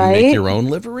could kind of make your own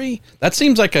livery? That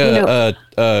seems like a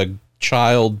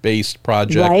child-based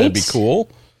project. Right? That'd be cool.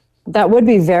 That would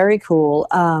be very cool.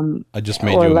 I just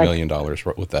made you $1 million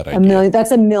with that idea.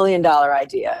 That's $1 million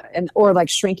idea. Or like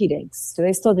Shrinky Dinks. Do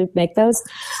they still make those?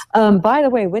 By the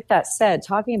way, with that said,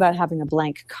 talking about having a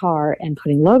blank car and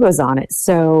putting logos on it.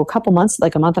 So a month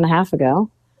and a half ago,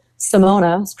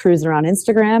 Simona's cruising around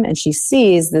Instagram and she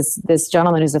sees this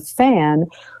gentleman who's a fan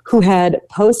who had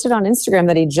posted on Instagram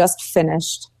that he just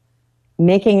finished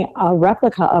making a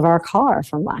replica of our car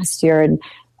from last year. And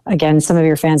again, some of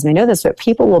your fans may know this, but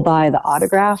people will buy the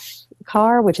autograph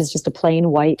car, which is just a plain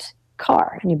white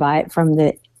car. And you buy it from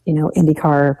the,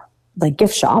 IndyCar like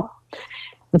gift shop.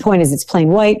 The point is it's plain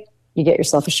white. You get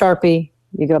yourself a Sharpie,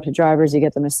 you go up to drivers, you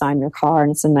get them to sign your car, and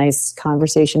it's a nice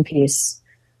conversation piece,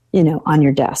 on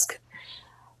your desk.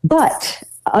 But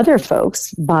other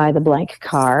folks buy the blank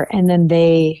car, and then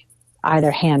they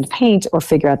either hand paint or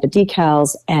figure out the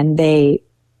decals, and they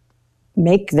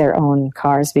make their own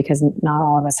cars because not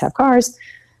all of us have cars.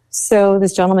 So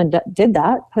this gentleman did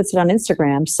that, puts it on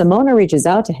Instagram. Simona reaches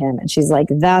out to him and she's like,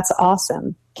 "That's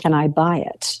awesome. Can I buy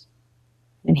it?"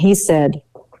 And he said,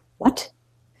 "What?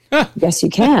 Yes, you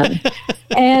can."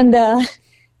 And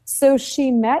so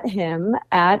she met him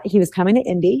he was coming to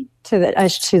Indy to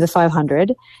the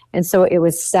 500. And so it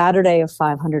was Saturday of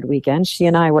 500 weekend. She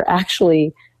and I were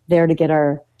actually there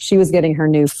to she was getting her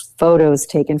new photos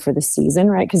taken for the season,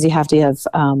 right? Because you have to have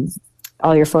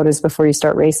all your photos before you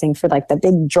start racing for like the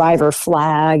big driver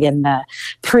flag and the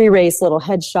pre-race little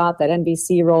headshot that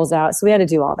NBC rolls out. So we had to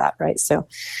do all that, right? So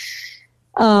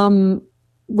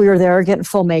we were there getting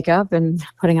full makeup and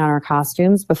putting on our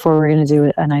costumes before we were going to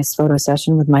do a nice photo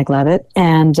session with Mike Levitt.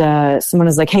 And someone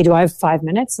was like, "Hey, do I have 5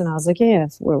 minutes?" And I was like, "Yeah,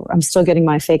 I'm still getting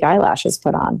my fake eyelashes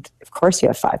put on. Of course you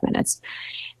have 5 minutes."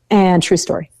 And true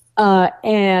story.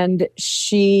 And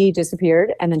she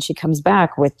disappeared, and then she comes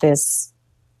back with this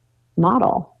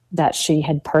model that she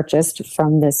had purchased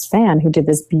from this fan who did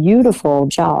this beautiful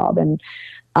job. And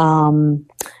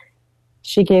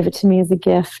she gave it to me as a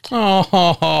gift.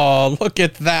 Oh, look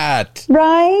at that.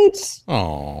 Right?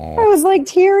 Oh. I was like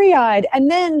teary-eyed. And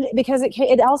then because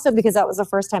it also, because that was the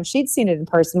first time she'd seen it in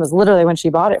person, was literally when she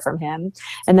bought it from him.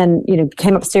 And then,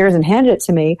 came upstairs and handed it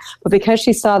to me. But because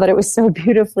she saw that it was so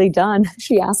beautifully done,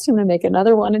 she asked him to make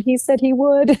another one, and he said he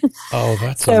would. Oh,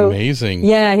 that's amazing.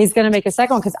 Yeah, he's going to make a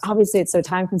second one because obviously it's so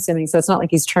time-consuming. So it's not like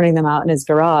he's turning them out in his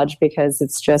garage, because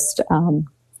it's just...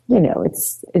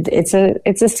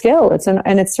 it's a skill. It's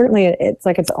certainly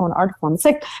like its own art form. It's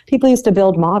like people used to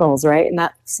build models, right? And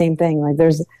that same thing. Like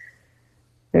there's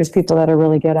people that are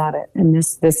really good at it, and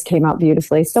this came out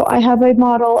beautifully. So I have a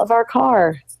model of our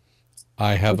car.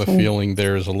 I have a feeling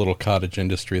there's a little cottage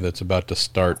industry that's about to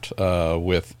start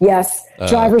with. Yes,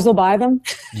 drivers will buy them.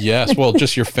 Yes, well,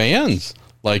 just your fans.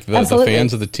 Like the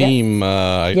fans of the team,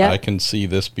 I can see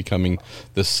this becoming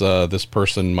this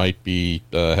person might be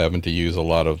having to use a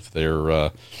lot of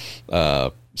their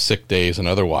sick days and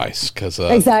otherwise, because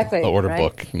the order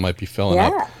book might be filling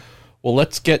up. Well,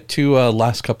 let's get to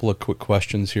last couple of quick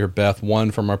questions here, Beth. One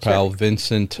from our pal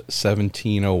Vincent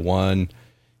 1701.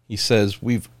 He says,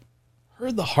 "We've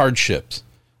heard the hardships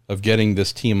of getting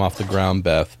this team off the ground,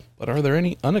 Beth, but are there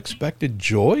any unexpected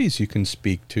joys you can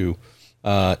speak to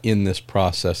in this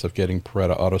process of getting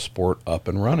Paretta Autosport up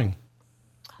and running?"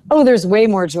 Oh, there's way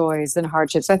more joys than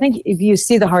hardships. I think if you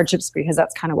see the hardships, because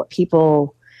that's kind of what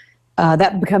people,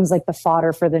 that becomes like the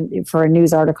fodder for a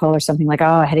news article or something, like,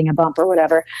 hitting a bump or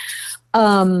whatever.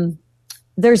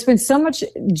 There's been so much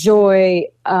joy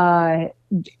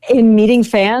in meeting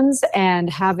fans and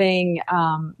having,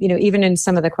 even in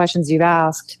some of the questions you've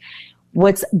asked.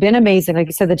 What's been amazing, like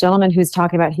you said, the gentleman who's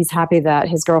talking about, he's happy that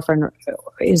his girlfriend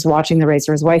is watching the race,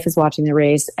 or his wife is watching the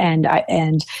race, and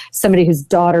somebody whose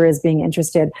daughter is being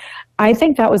interested. I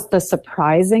think that was the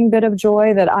surprising bit of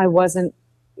joy that I wasn't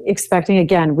expecting.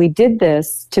 Again, we did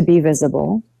this to be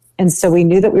visible, and so we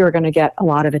knew that we were going to get a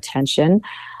lot of attention.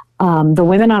 The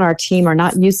women on our team are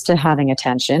not used to having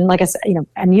attention. Like I said,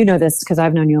 and you know this because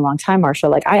I've known you a long time, Marcia.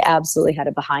 Like I absolutely had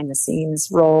a behind the scenes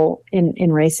role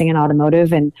in racing and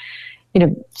automotive, and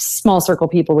small circle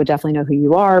people would definitely know who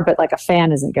you are, but like a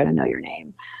fan isn't going to know your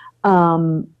name.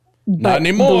 Not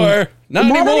anymore. Not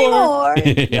anymore.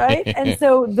 Right? And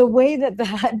so the way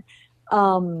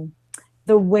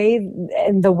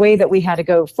the way that we had to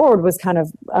go forward was kind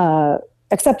of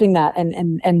accepting that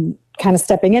and kind of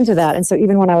stepping into that. And so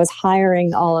even when I was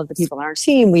hiring all of the people on our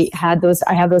team, I had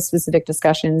those specific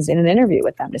discussions in an interview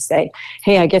with them to say,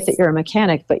 "Hey, I get that you're a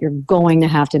mechanic, but you're going to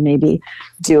have to maybe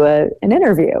do an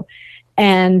interview."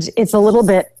 And it's a little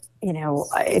bit,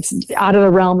 it's out of the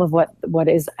realm of what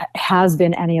has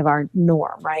been any of our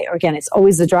norm, right? Again, it's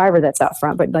always the driver that's out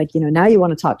front, but now you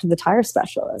want to talk to the tire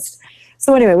specialist.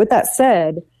 So anyway, with that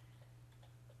said,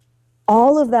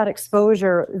 all of that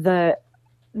exposure,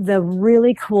 the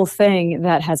really cool thing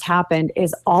that has happened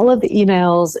is all of the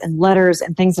emails and letters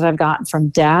and things that I've gotten from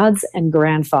dads and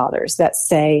grandfathers that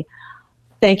say,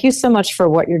 "Thank you so much for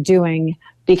what you're doing,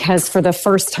 because for the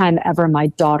first time ever, my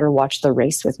daughter watched the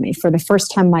race with me. For the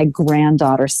first time, my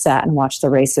granddaughter sat and watched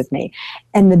the race with me."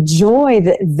 And the joy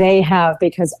that they have,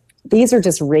 because these are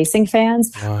just racing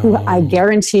fans who, I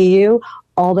guarantee you,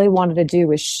 all they wanted to do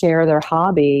was share their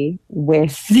hobby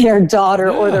with their daughter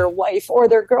or their wife or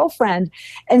their girlfriend.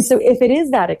 And so if it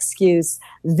is that excuse,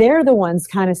 they're the ones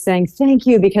kind of saying, "Thank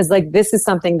you," because this is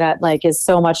something that is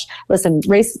so much, listen,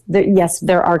 yes,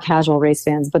 there are casual race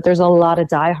fans, but there's a lot of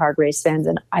diehard race fans.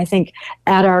 And I think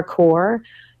at our core,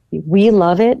 we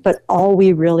love it, but all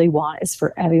we really want is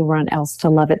for everyone else to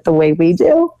love it the way we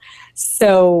do.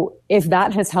 So if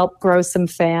that has helped grow some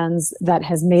fans, that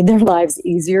has made their lives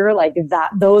easier, like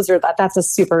that's a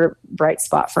super bright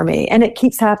spot for me. And it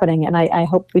keeps happening. And I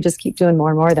hope we just keep doing more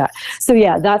and more of that. So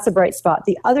yeah, that's a bright spot.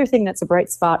 The other thing that's a bright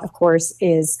spot, of course,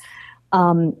 is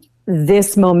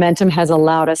this momentum has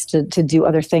allowed us to do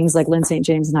other things. Like Lynn St.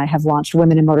 James and I have launched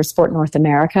Women in Motorsport North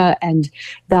America, and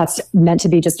that's meant to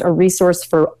be just a resource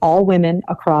for all women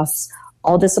across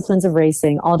all disciplines of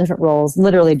racing, all different roles,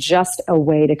 literally just a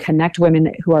way to connect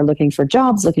women who are looking for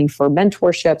jobs, looking for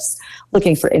mentorships,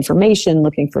 looking for information,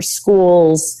 looking for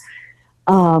schools.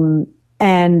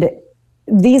 And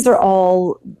these are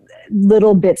all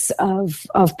little bits of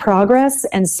progress.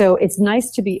 And so it's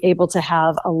nice to be able to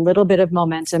have a little bit of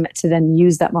momentum to then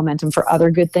use that momentum for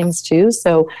other good things too.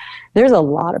 So there's a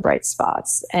lot of bright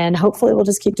spots, and hopefully we'll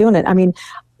just keep doing it. I mean,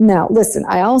 now, listen,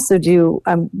 I also do,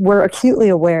 we're acutely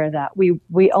aware that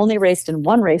we only raced in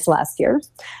one race last year.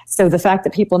 So the fact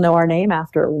that people know our name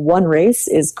after one race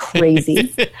is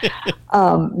crazy.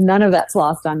 None of that's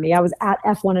lost on me. I was at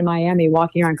F1 in Miami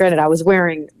walking around. Granted, I was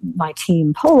wearing my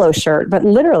team polo shirt, but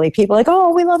literally people like,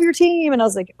 oh, we love your team. And I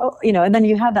was like, oh, and then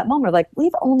you have that moment like,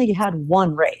 we've only had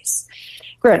one race.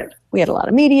 Granted, we had a lot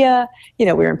of media, we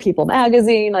were in People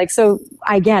magazine. Like, so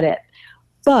I get it.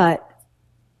 But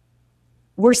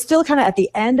we're still kind of at the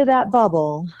end of that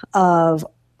bubble of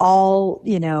all,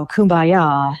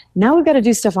 kumbaya. Now we've got to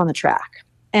do stuff on the track,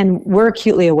 and we're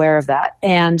acutely aware of that.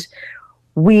 And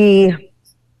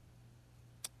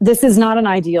this is not an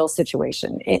ideal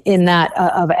situation in that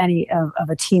of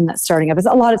a team that's starting up.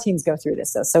 A lot of teams go through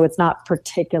this, though, so it's not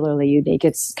particularly unique.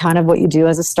 It's kind of what you do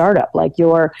as a startup. Like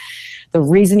the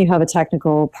reason you have a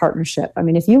technical partnership. I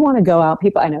mean, if you want to go out,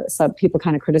 I know some people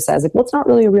kind of criticize, like, well, it's not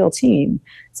really a real team.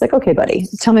 It's like, okay, buddy,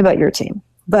 tell me about your team.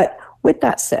 But with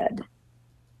that said,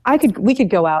 we could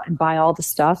go out and buy all the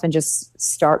stuff and just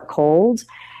start cold.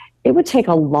 It would take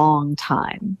a long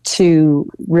time to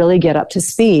really get up to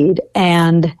speed.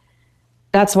 And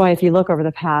that's why if you look over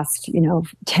the past,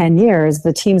 10 years,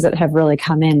 the teams that have really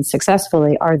come in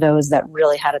successfully are those that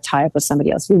really had a tie-up with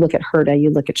somebody else. You look at Herta, you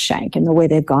look at Schenck, and the way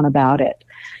they've gone about it.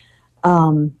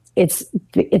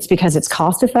 It's because it's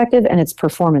cost effective and it's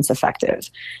performance effective.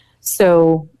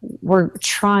 So we're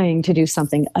trying to do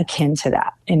something akin to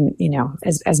that, in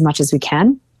as much as we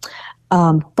can.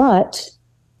 But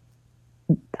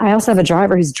I also have a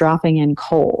driver who's dropping in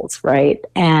cold, right?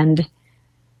 And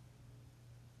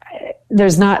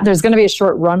there's going to be a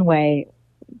short runway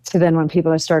to then when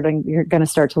people you're going to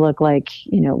start to look like,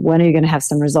 when are you going to have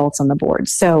some results on the board?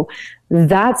 So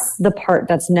that's the part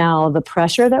that's now the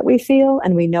pressure that we feel,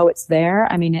 and we know it's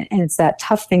there. I mean, and it's that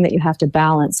tough thing that you have to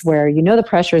balance where the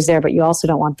pressure is there, but you also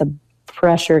don't want the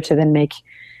pressure to then you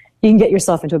can get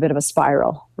yourself into a bit of a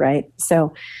spiral, right?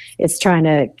 So it's trying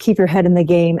to keep your head in the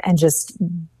game and just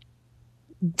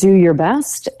do your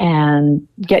best and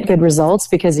get good results,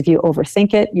 because if you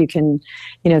overthink it, you can,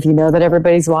 if you know that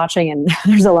everybody's watching and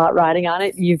there's a lot riding on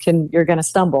it, you're going to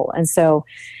stumble. And so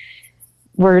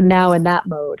we're now in that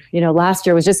mode. Last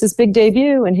year was just this big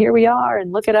debut, and here we are,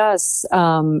 and look at us.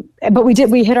 But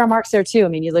we hit our marks there too. I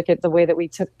mean, you look at the way that we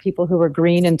took people who were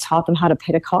green and taught them how to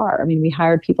pit a car. I mean, we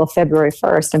hired people February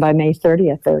 1st, and by May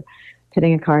 30th, they're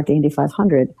pitting a car at the Indy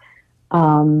 500.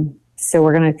 So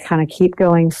we're going to kind of keep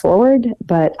going forward,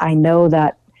 but I know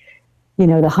that,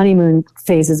 the honeymoon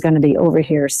phase is going to be over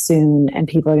here soon, and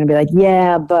people are going to be like,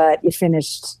 yeah, but you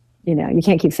finished, you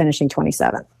can't keep finishing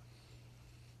 27th.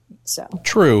 So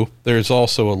true. There's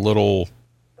also a little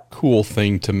cool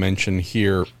thing to mention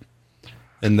here,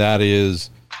 and that is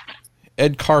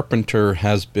Ed Carpenter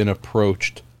has been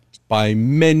approached by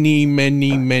many,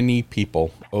 many, many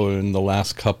people in the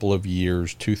last couple of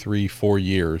years, 2, 3, 4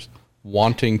 years,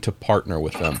 wanting to partner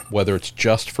with them, whether it's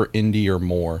just for Indy or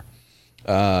more.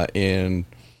 And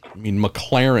I mean,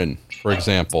 McLaren, for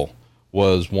example,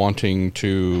 was wanting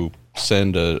to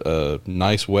send a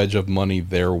nice wedge of money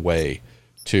their way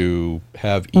to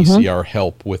have ECR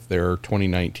help with their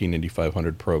 2019 Indy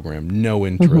 500 program. No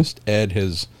interest. Ed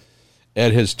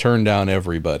has turned down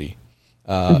everybody.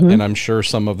 And I'm sure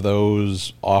some of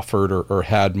those offered or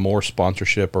had more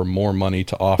sponsorship or more money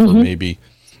to offer maybe.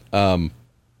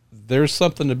 There's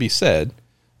something to be said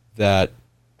that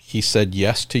he said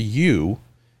yes to you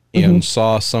and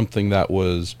saw something that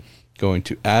was going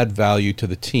to add value to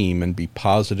the team and be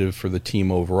positive for the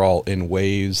team overall in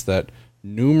ways that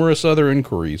numerous other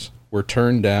inquiries were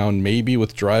turned down, maybe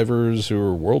with drivers who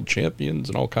are world champions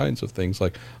and all kinds of things.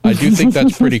 Like, I do think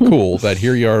that's pretty cool that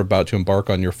here you are about to embark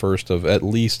on your first of at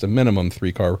least a minimum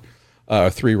 3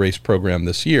 race program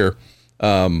this year.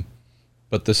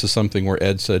 but this is something where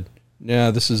Ed said,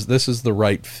 yeah, this is the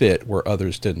right fit where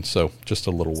others didn't. So just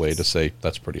a little way to say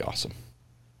that's pretty awesome.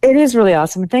 It is really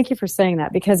awesome. And thank you for saying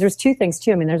that, because there's two things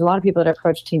too. I mean, there's a lot of people that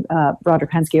approached Team Roger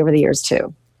Penske over the years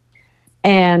too.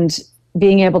 And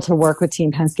being able to work with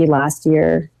Team Penske last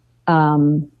year,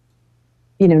 none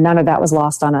of that was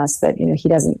lost on us, that, he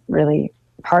doesn't really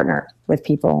partner with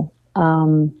people.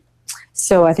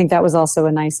 So I think that was also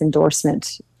a nice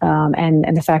endorsement.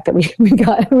 And the fact that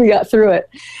we got through it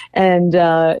and,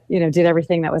 did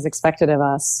everything that was expected of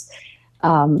us,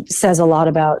 says a lot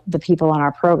about the people on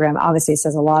our program. Obviously, it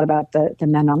says a lot about the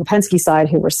men on the Penske side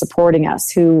who were supporting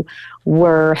us, who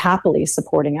were happily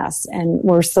supporting us, and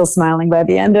were still smiling by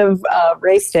the end of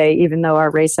race day, even though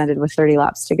our race ended with 30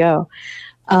 laps to go.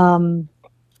 I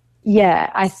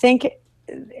think,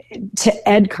 to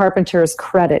Ed Carpenter's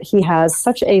credit, he has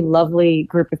such a lovely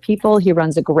group of people. He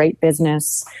runs a great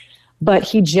business, but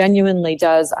he genuinely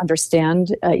does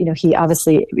understand. He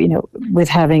obviously, with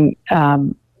having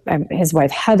his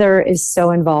wife Heather is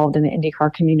so involved in the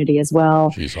IndyCar community as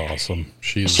well. She's awesome.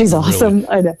 She's really awesome.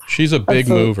 I know. She's a big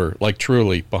mover, like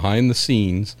truly behind the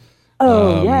scenes.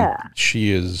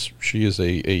 She is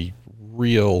a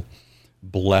real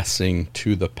blessing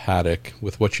to the paddock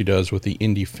with what she does with the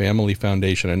Indy Family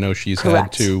Foundation. I know she's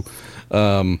Correct. had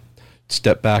to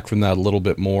step back from that a little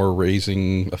bit more,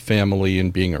 raising a family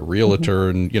and being a realtor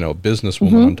and a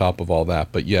businesswoman on top of all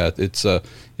that. But yeah, it's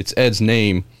Ed's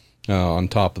name on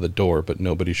top of the door, but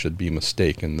nobody should be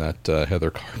mistaken that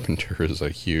Heather Carpenter is a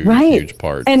huge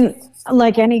part. And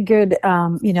like any good,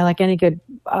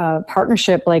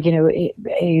 partnership,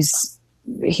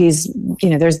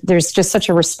 there's just such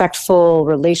a respectful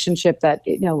relationship that,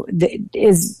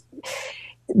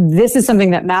 this is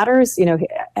something that matters.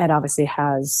 Ed obviously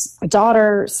has a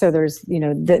daughter, so there's,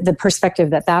 the perspective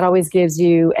that always gives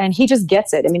you, and he just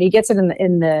gets it. I mean, he gets it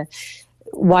in the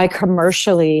why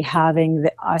commercially having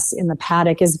us in the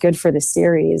paddock is good for the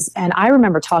series. And I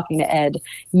remember talking to Ed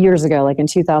years ago, like in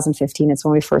 2015, it's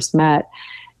when we first met.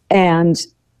 And,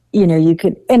 you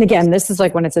could, and again, this is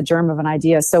like when it's a germ of an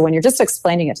idea. So when you're just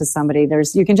explaining it to somebody,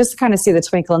 you can just kind of see the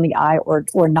twinkle in the eye or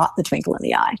not the twinkle in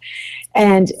the eye.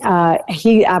 And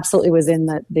he absolutely was in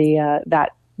that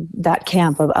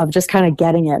camp of just kind of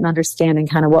getting it and understanding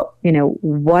kind of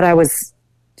what I was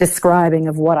describing,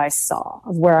 of what I saw,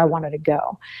 of where I wanted to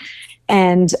go.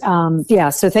 And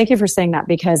so thank you for saying that,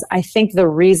 because I think the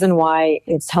reason why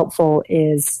it's helpful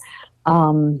is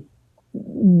when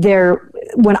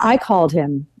I called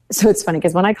him, so it's funny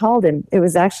because when I called him, it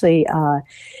was actually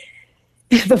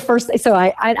the first, so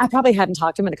I probably hadn't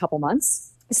talked to him in a couple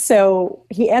months. So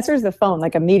he answers the phone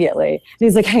like immediately. And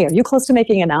he's like, hey, are you close to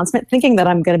making an announcement? Thinking that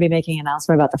I'm going to be making an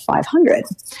announcement about the 500.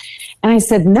 And I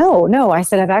said, no. I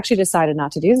said, I've actually decided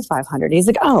not to do the 500. He's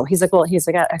like,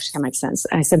 actually, that makes sense.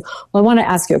 And I said, well, I want to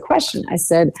ask you a question. I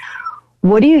said,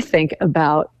 what do you think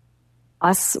about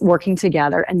us working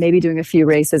together and maybe doing a few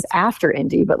races after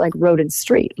Indy, but like road and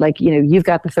street? Like, you've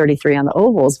got the 33 on the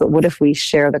ovals, but what if we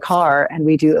share the car and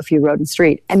we do a few road and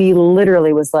street? And he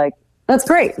literally was like, that's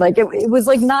great. Like it was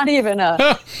like not even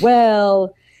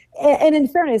well, and in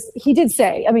fairness, he did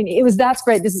say, I mean, it was, that's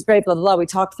great. This is great, blah, blah, blah. We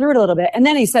talked through it a little bit. And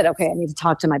then he said, okay, I need to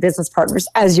talk to my business partners,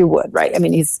 as you would, right? I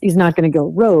mean, he's not going to go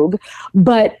rogue,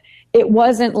 but it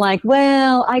wasn't like,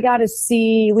 well, I got to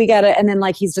see, and then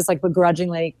like, he's just like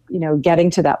begrudgingly,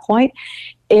 getting to that point.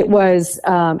 It was,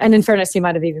 and in fairness, he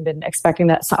might have even been expecting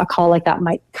that a call like that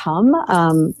might come,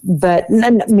 but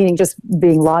meaning just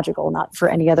being logical, not for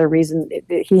any other reason.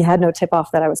 He had no tip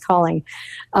off that I was calling,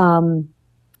 or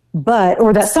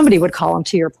that somebody would call him,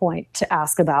 to your point, to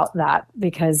ask about that,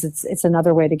 because it's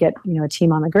another way to get a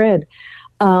team on the grid.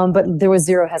 But there was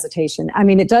zero hesitation. I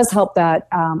mean, it does help that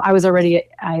I already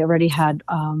had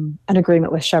an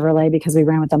agreement with Chevrolet because we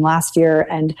ran with them last year,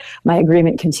 and my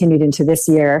agreement continued into this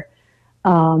year.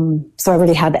 So I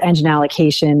already had the engine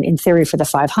allocation in theory for the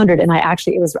 500. And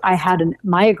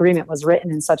my agreement was written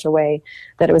in such a way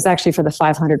that it was actually for the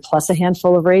 500 plus a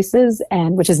handful of races,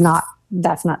 and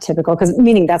that's not typical,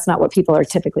 meaning that's not what people are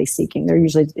typically seeking.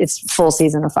 It's full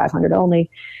season or 500 only.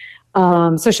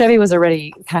 So Chevy was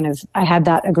already I had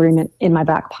that agreement in my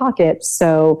back pocket.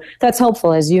 So that's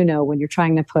helpful, as you know, when you're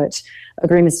trying to put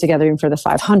agreements together even for the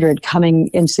 500, coming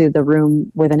into the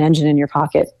room with an engine in your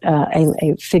pocket,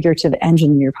 a figurative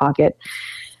engine in your pocket,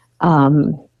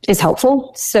 is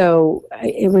helpful. So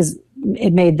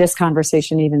it made this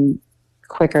conversation even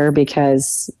quicker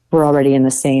because we're already in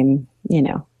the same,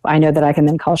 I know that I can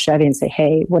then call Chevy and say,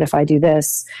 hey, what if I do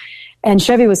this? And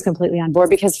Chevy was completely on board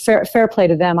because fair play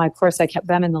to them. Of course, I kept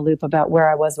them in the loop about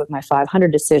where I was with my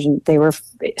 500 decision. They were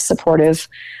supportive.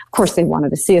 Of course, they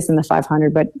wanted to see us in the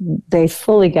 500, but they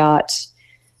fully got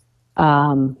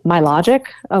my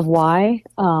logic of why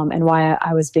and why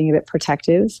I was being a bit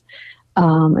protective.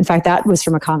 In fact, that was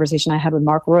from a conversation I had with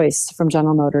Mark Royce from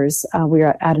General Motors. We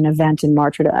were at an event in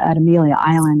March at Amelia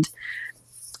Island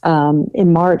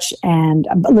in March, and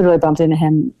I literally bumped into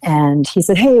him, and he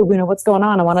said, "Hey, what's going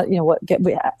on? I want to, get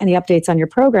any updates on your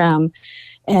program."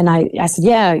 And I said,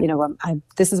 "Yeah,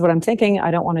 this is what I'm thinking.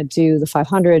 I don't want to do the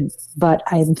 500, but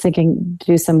I'm thinking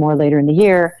do some more later in the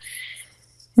year."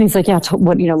 And he's like, "Yeah,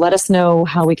 let us know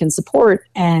how we can support,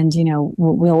 and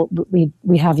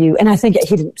we have you." And I think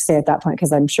he didn't say at that point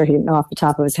because I'm sure he didn't know off the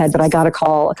top of his head. But I got a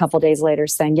call a couple of days later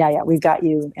saying, "Yeah, we've got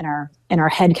you in our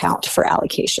head count for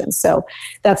allocation." So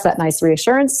that's that nice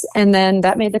reassurance, and then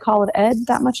that made the call with Ed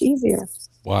that much easier.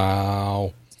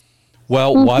 Wow.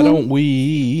 Well, why don't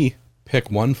we pick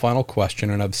one final question,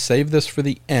 and I've saved this for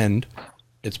the end.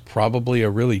 It's probably a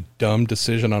really dumb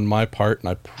decision on my part, and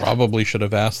I probably should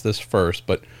have asked this first,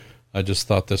 but I just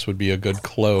thought this would be a good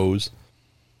close.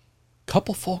 A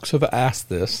couple folks have asked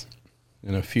this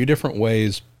in a few different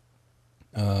ways.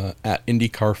 At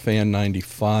IndyCar Fan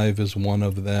 95 is one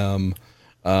of them.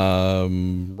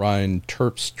 Ryan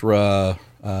Terpstra,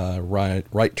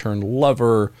 Right Turn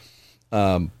Lover.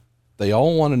 They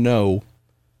all want to know,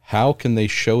 how can they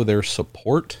show their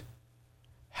support?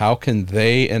 How can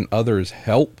they and others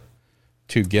help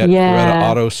to get Paretta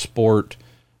Autosport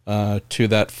to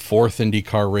that fourth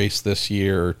IndyCar race this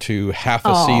year, to half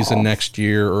a season next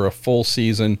year, or a full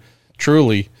season?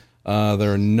 Truly,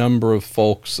 there are a number of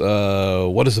folks.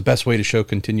 What is the best way to show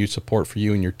continued support for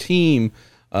you and your team?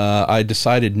 I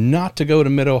decided not to go to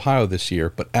Mid-Ohio this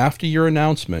year, but after your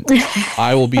announcement,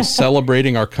 I will be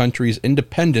celebrating our country's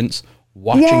independence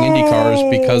watching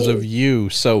IndyCars because of you.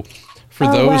 So for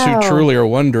those who truly are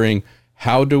wondering,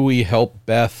 how do we help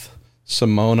Beth,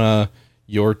 Simona,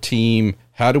 your team?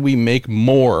 How do we make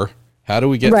more? How do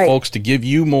we get folks to give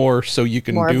you more so you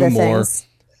can do more?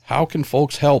 How can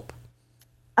folks help?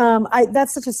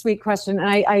 That's such a sweet question.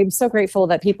 And I'm so grateful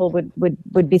that people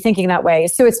would be thinking that way.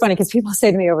 So it's funny because people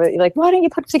say to me why don't you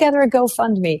put together a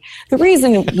GoFundMe? The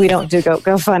reason we don't do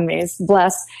GoFundMes,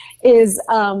 is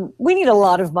we need a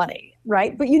lot of money.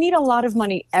 Right. But you need a lot of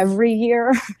money every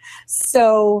year.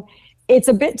 So it's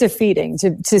a bit defeating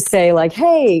to say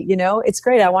hey, it's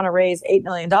great. I want to raise $8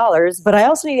 million, but I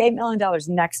also need $8 million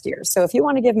next year. So if you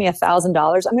want to give me $1,000,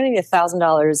 I'm going to need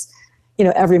 $1,000,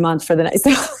 every month for the next.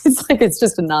 So it's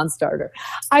just a non-starter.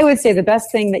 I would say the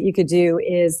best thing that you could do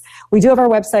is, we do have our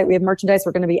website. We have merchandise.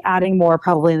 We're going to be adding more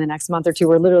probably in the next month or two.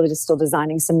 We're literally just still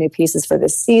designing some new pieces for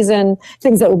this season,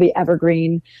 things that will be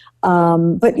evergreen.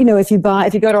 But if you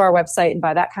go to our website and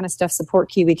buy that kind of stuff,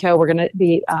 support KiwiCo. We're going to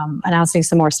be announcing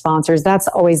some more sponsors. That's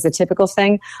always the typical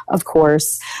thing, of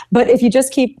course. But if you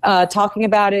just keep talking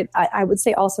about it, I would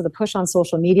say also the push on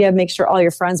social media. Make sure all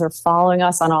your friends are following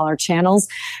us on all our channels.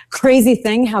 Crazy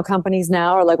thing how companies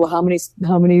now are like, well, how many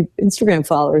Instagram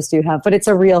followers do you have? But it's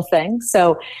a real thing.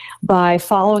 So by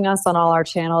following us on all our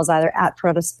channels, either at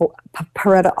Paretta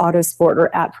Autosport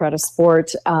or at Paretta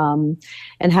Sport,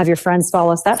 and have your friends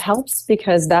follow us, that helps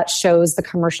because that shows the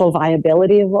commercial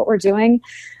viability of what we're doing.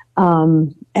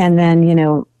 And then,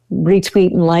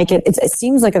 retweet and like it. It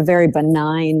seems like a very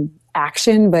benign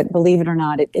action, but believe it or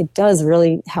not, it does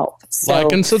really help. So,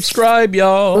 like and subscribe,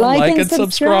 y'all. Like and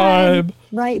subscribe.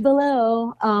 Right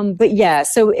below. But yeah,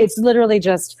 so it's literally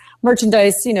just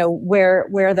merchandise,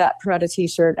 wear that Paretta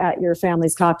t-shirt at your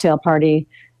family's cocktail party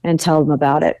and tell them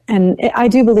about it. And I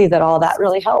do believe that all that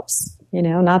really helps,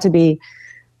 not to be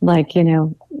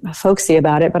folksy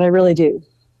about it, but I really do.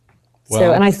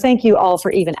 Well, and I thank you all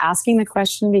for even asking the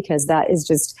question, because that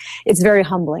is it's very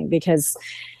humbling, because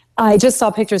I just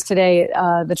saw pictures today.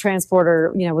 The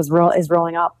transporter, is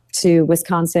rolling up to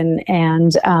Wisconsin,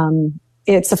 and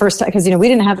it's the first time, because we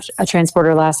didn't have a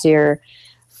transporter last year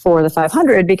for the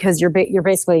 500 because you're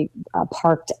basically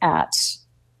parked at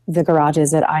the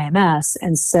garages at IMS,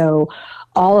 and so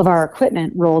all of our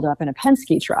equipment rolled up in a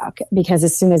Penske truck, because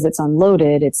as soon as it's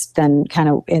unloaded, it's then kind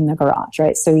of in the garage,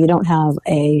 right? So you don't have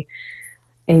a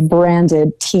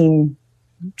branded team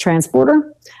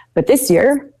transporter, but this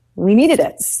year we needed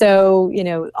it. So,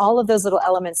 all of those little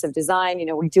elements of design,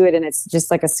 we do it and it's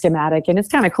just like a schematic, and it's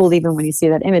kind of cool even when you see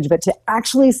that image, but to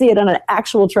actually see it on an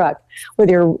actual truck with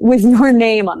your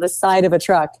name on the side of a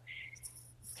truck,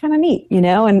 kind of neat,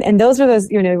 and those are those,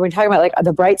 we're talking about like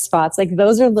the bright spots, like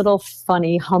those are little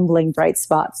funny, humbling bright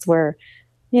spots where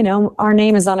our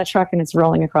name is on a truck and it's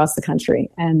rolling across the country.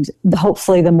 And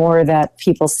hopefully the more that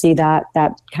people see that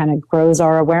kind of grows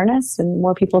our awareness and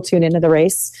more people tune into the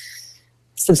race,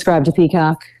 subscribe to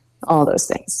Peacock, all those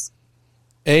things.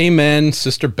 Amen,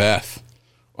 Sister Beth.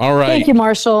 All right. Thank you,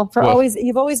 Marshall,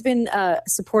 you've always been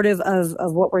supportive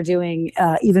of what we're doing,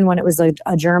 even when it was a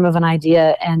germ of an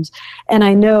idea. And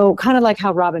I know, kind of like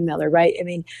how Robin Miller, right? I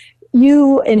mean,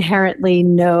 you inherently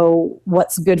know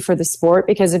what's good for the sport,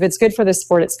 because if it's good for the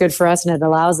sport, it's good for us, and it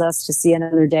allows us to see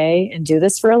another day and do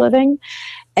this for a living.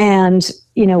 And,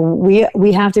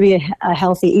 we have to be a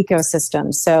healthy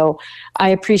ecosystem. So I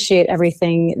appreciate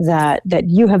everything that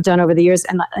you have done over the years.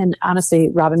 And honestly,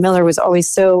 Robin Miller was always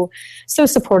so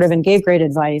supportive and gave great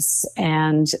advice.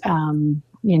 And, I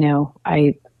know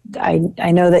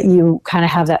that you kind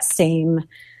of have that same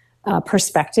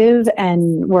perspective,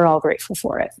 and we're all grateful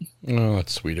for it. Oh,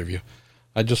 that's sweet of you.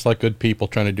 I just like good people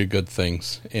trying to do good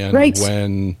things. And right.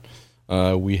 When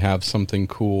we have something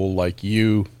cool like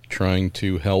you trying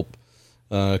to help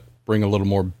bring a little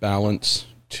more balance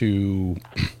to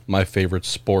my favorite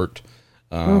sport,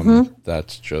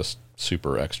 that's just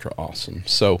super extra awesome.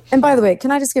 So, and by the way,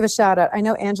 can I just give a shout out? I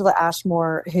know Angela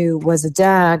Ashmore, who was a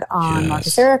DAG on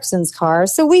Marcus Ericsson's car.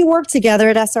 So we worked together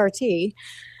at SRT.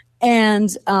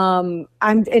 And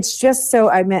it's just so,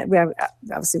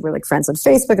 obviously we're like friends on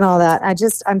Facebook and all that.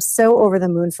 I'm so over the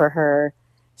moon for her.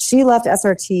 She left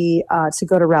SRT to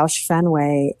go to Roush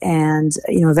Fenway, and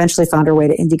eventually found her way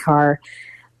to IndyCar.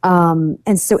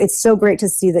 And so it's so great to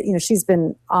see that she's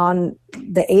been on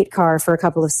the 8 car for a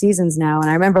couple of seasons now. And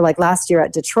I remember like last year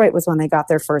at Detroit was when they got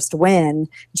their first win.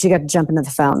 She got to jump into the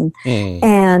fountain,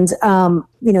 and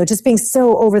just being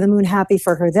so over the moon happy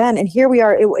for her then. And here we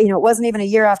are. It wasn't even a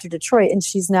year after Detroit, and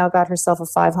she's now got herself a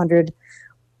 500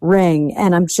 ring.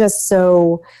 And I'm just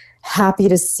so happy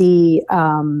to see,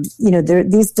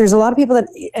 there's a lot of people that,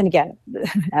 and again,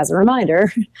 as a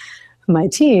reminder, my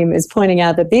team is pointing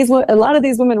out that a lot of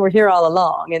these women were here all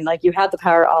along, and like you had the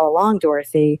power all along,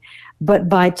 Dorothy. But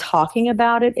by talking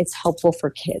about it, it's helpful for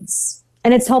kids,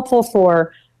 and it's helpful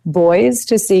for boys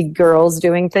to see girls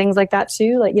doing things like that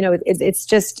too. Like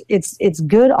it's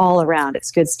good all around. It's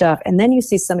good stuff. And then you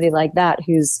see somebody like that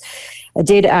who's a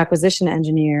data acquisition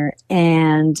engineer,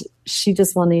 and she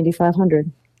just won the Indy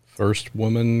 500. First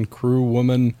woman, crew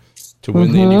woman to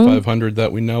win the Indy 500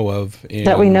 that we know of. And,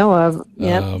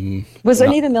 Yep. Was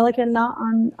Anita Milliken not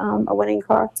on a winning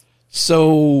car?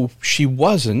 So she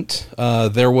wasn't.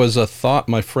 There was a thought,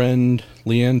 my friend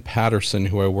Leanne Patterson,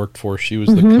 who I worked for, she was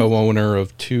the co-owner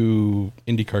of 2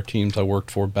 IndyCar teams I worked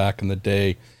for back in the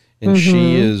day. And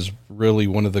she is really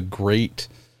one of the great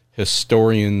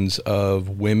historians of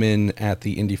women at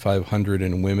the Indy 500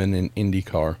 and women in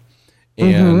IndyCar.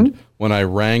 And when I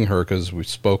rang her, because we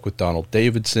spoke with Donald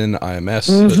Davidson, IMS,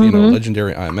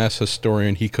 legendary IMS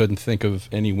historian, he couldn't think of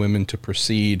any women to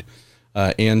precede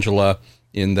Angela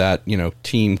in that,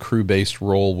 team crew-based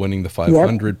role, winning the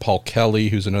 500. Yep. Paul Kelly,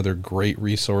 who's another great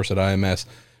resource at IMS,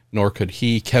 nor could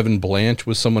he. Kevin Blanche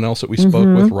was someone else that we spoke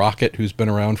with, Rocket, who's been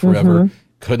around forever.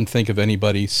 Couldn't think of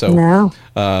anybody. So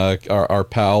our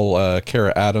pal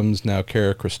Kara Adams, now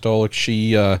Kara Kristolik,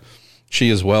 she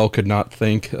as well could not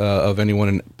think of anyone,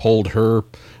 and polled her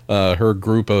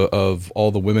group of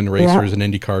all the women racers in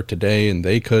IndyCar today, and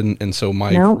they couldn't. And so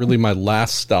my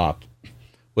last stop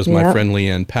was my friend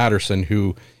Leanne Patterson,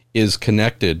 who is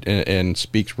connected and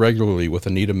speaks regularly with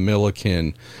Anita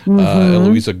Milliken,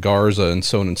 Eloisa Garza, and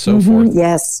so on and so forth.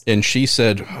 Yes. And she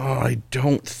said, I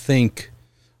don't think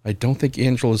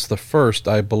Angela's the first.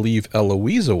 I believe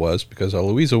Eloisa was, because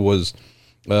Eloisa was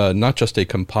not just a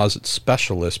composite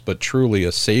specialist, but truly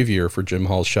a savior for Jim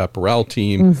Hall's Chaparral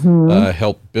team,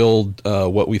 helped build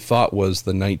what we thought was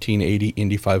the 1980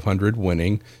 Indy 500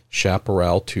 winning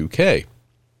Chaparral 2K.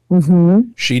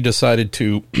 She decided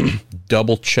to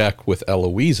double check with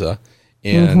Eloisa,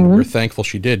 and we're thankful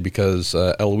she did, because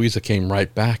Eloisa came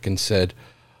right back and said,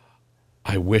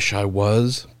 I wish I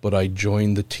was, but I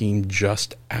joined the team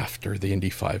just after the Indy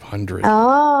 500.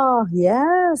 Oh,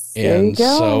 yes. There you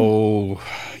go.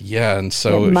 And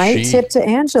so it might tip to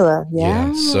Angela.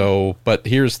 Yeah. So, but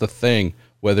here's the thing,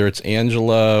 whether it's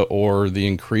Angela or the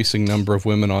increasing number of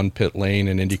women on pit lane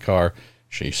in IndyCar,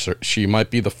 she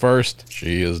might be the first.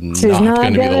 She's not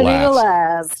going to be the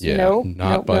last. Yeah,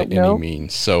 not by any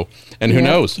means. So, and who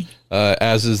knows?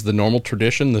 As is the normal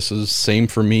tradition, this is same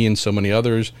for me and so many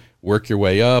others. Work your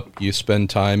way up. You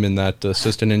spend time in that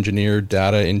assistant engineer,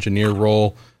 data engineer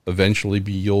role. Eventually,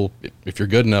 if you're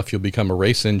good enough, you'll become a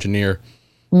race engineer.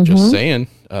 Just saying.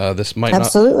 This might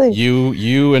absolutely. not,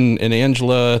 you and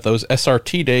Angela, those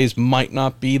SRT days might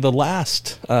not be the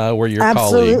last where you're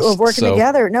absolutely. colleagues. We're working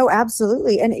together. No,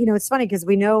 absolutely. And, it's funny because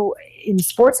we know in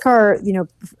sports car,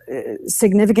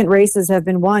 significant races have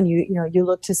been won. You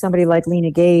look to somebody like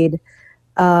Lena Gade.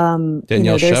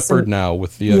 Danielle Shepard now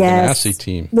with the Ganassi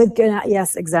team.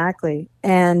 Yes, exactly.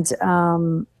 And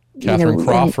Catherine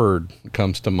Crawford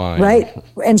comes to mind. Right.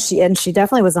 And she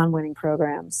definitely was on winning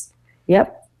programs.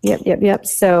 Yep.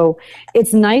 So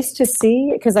it's nice to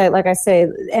see, because like I say,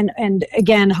 and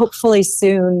again, hopefully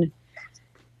soon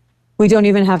we don't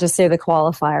even have to say the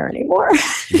qualifier anymore.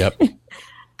 Yep.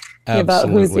 About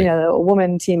who's, a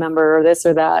woman team member or this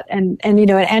or that. And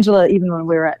Angela, even when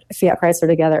we were at Fiat Chrysler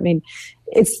together, I mean,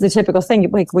 it's the typical thing.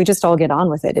 Like, we just all get on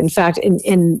with it. In fact,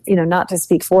 in not to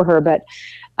speak for her, but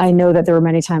I know that there were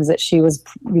many times that she was,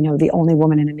 the only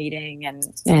woman in a meeting,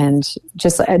 and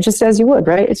just as you would,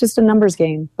 right? It's just a numbers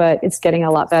game, but it's getting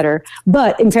a lot better.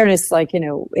 But in fairness,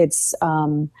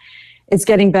 it's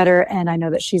getting better. And I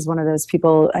know that she's one of those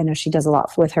people. I know she does a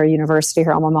lot with her university,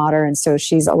 her alma mater. And so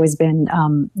she's always been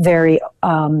very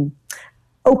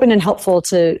open and helpful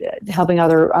to helping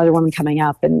other women coming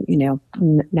up and,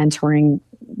 mentoring,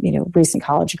 recent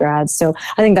college grads. So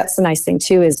I think that's the nice thing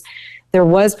too, is there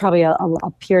was probably a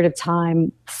period of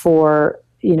time for,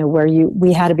 where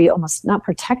we had to be almost not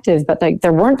protective, but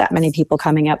there weren't that many people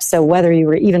coming up. So whether you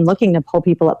were even looking to pull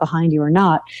people up behind you or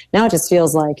not, now it just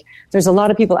feels like there's a lot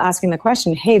of people asking the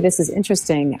question, hey, this is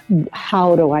interesting.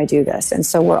 How do I do this? And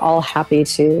so we're all happy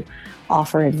to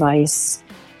offer advice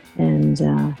and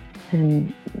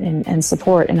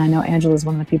support. And I know Angela is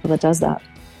one of the people that does that.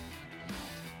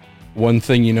 One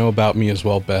thing you know about me as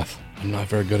well, Beth, I'm not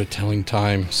very good at telling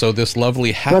time. So this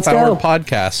lovely half-hour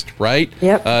podcast, right?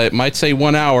 Yep. It might say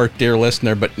 1 hour, dear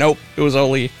listener, but nope, it was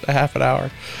only a half an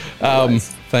hour.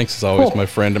 Thanks as always, my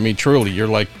friend. I mean, truly, you're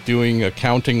like doing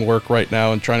accounting work right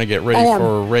now and trying to get ready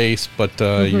for a race, but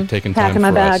you're taking time for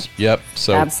us. Yep.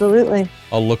 So absolutely.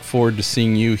 I'll look forward to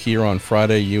seeing you here on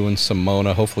Friday, you and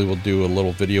Simona. Hopefully we'll do a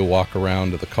little video walk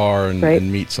around to the car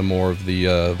and meet some more of the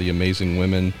amazing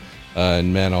women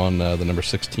and men on the number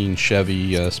 16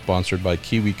 Chevy, sponsored by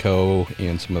KiwiCo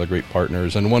and some other great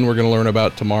partners, and one we're going to learn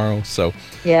about tomorrow. So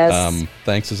yes,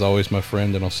 thanks as always, my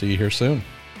friend, and I'll see you here soon.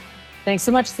 Thanks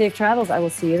so much. Safe travels. I will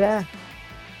see you there.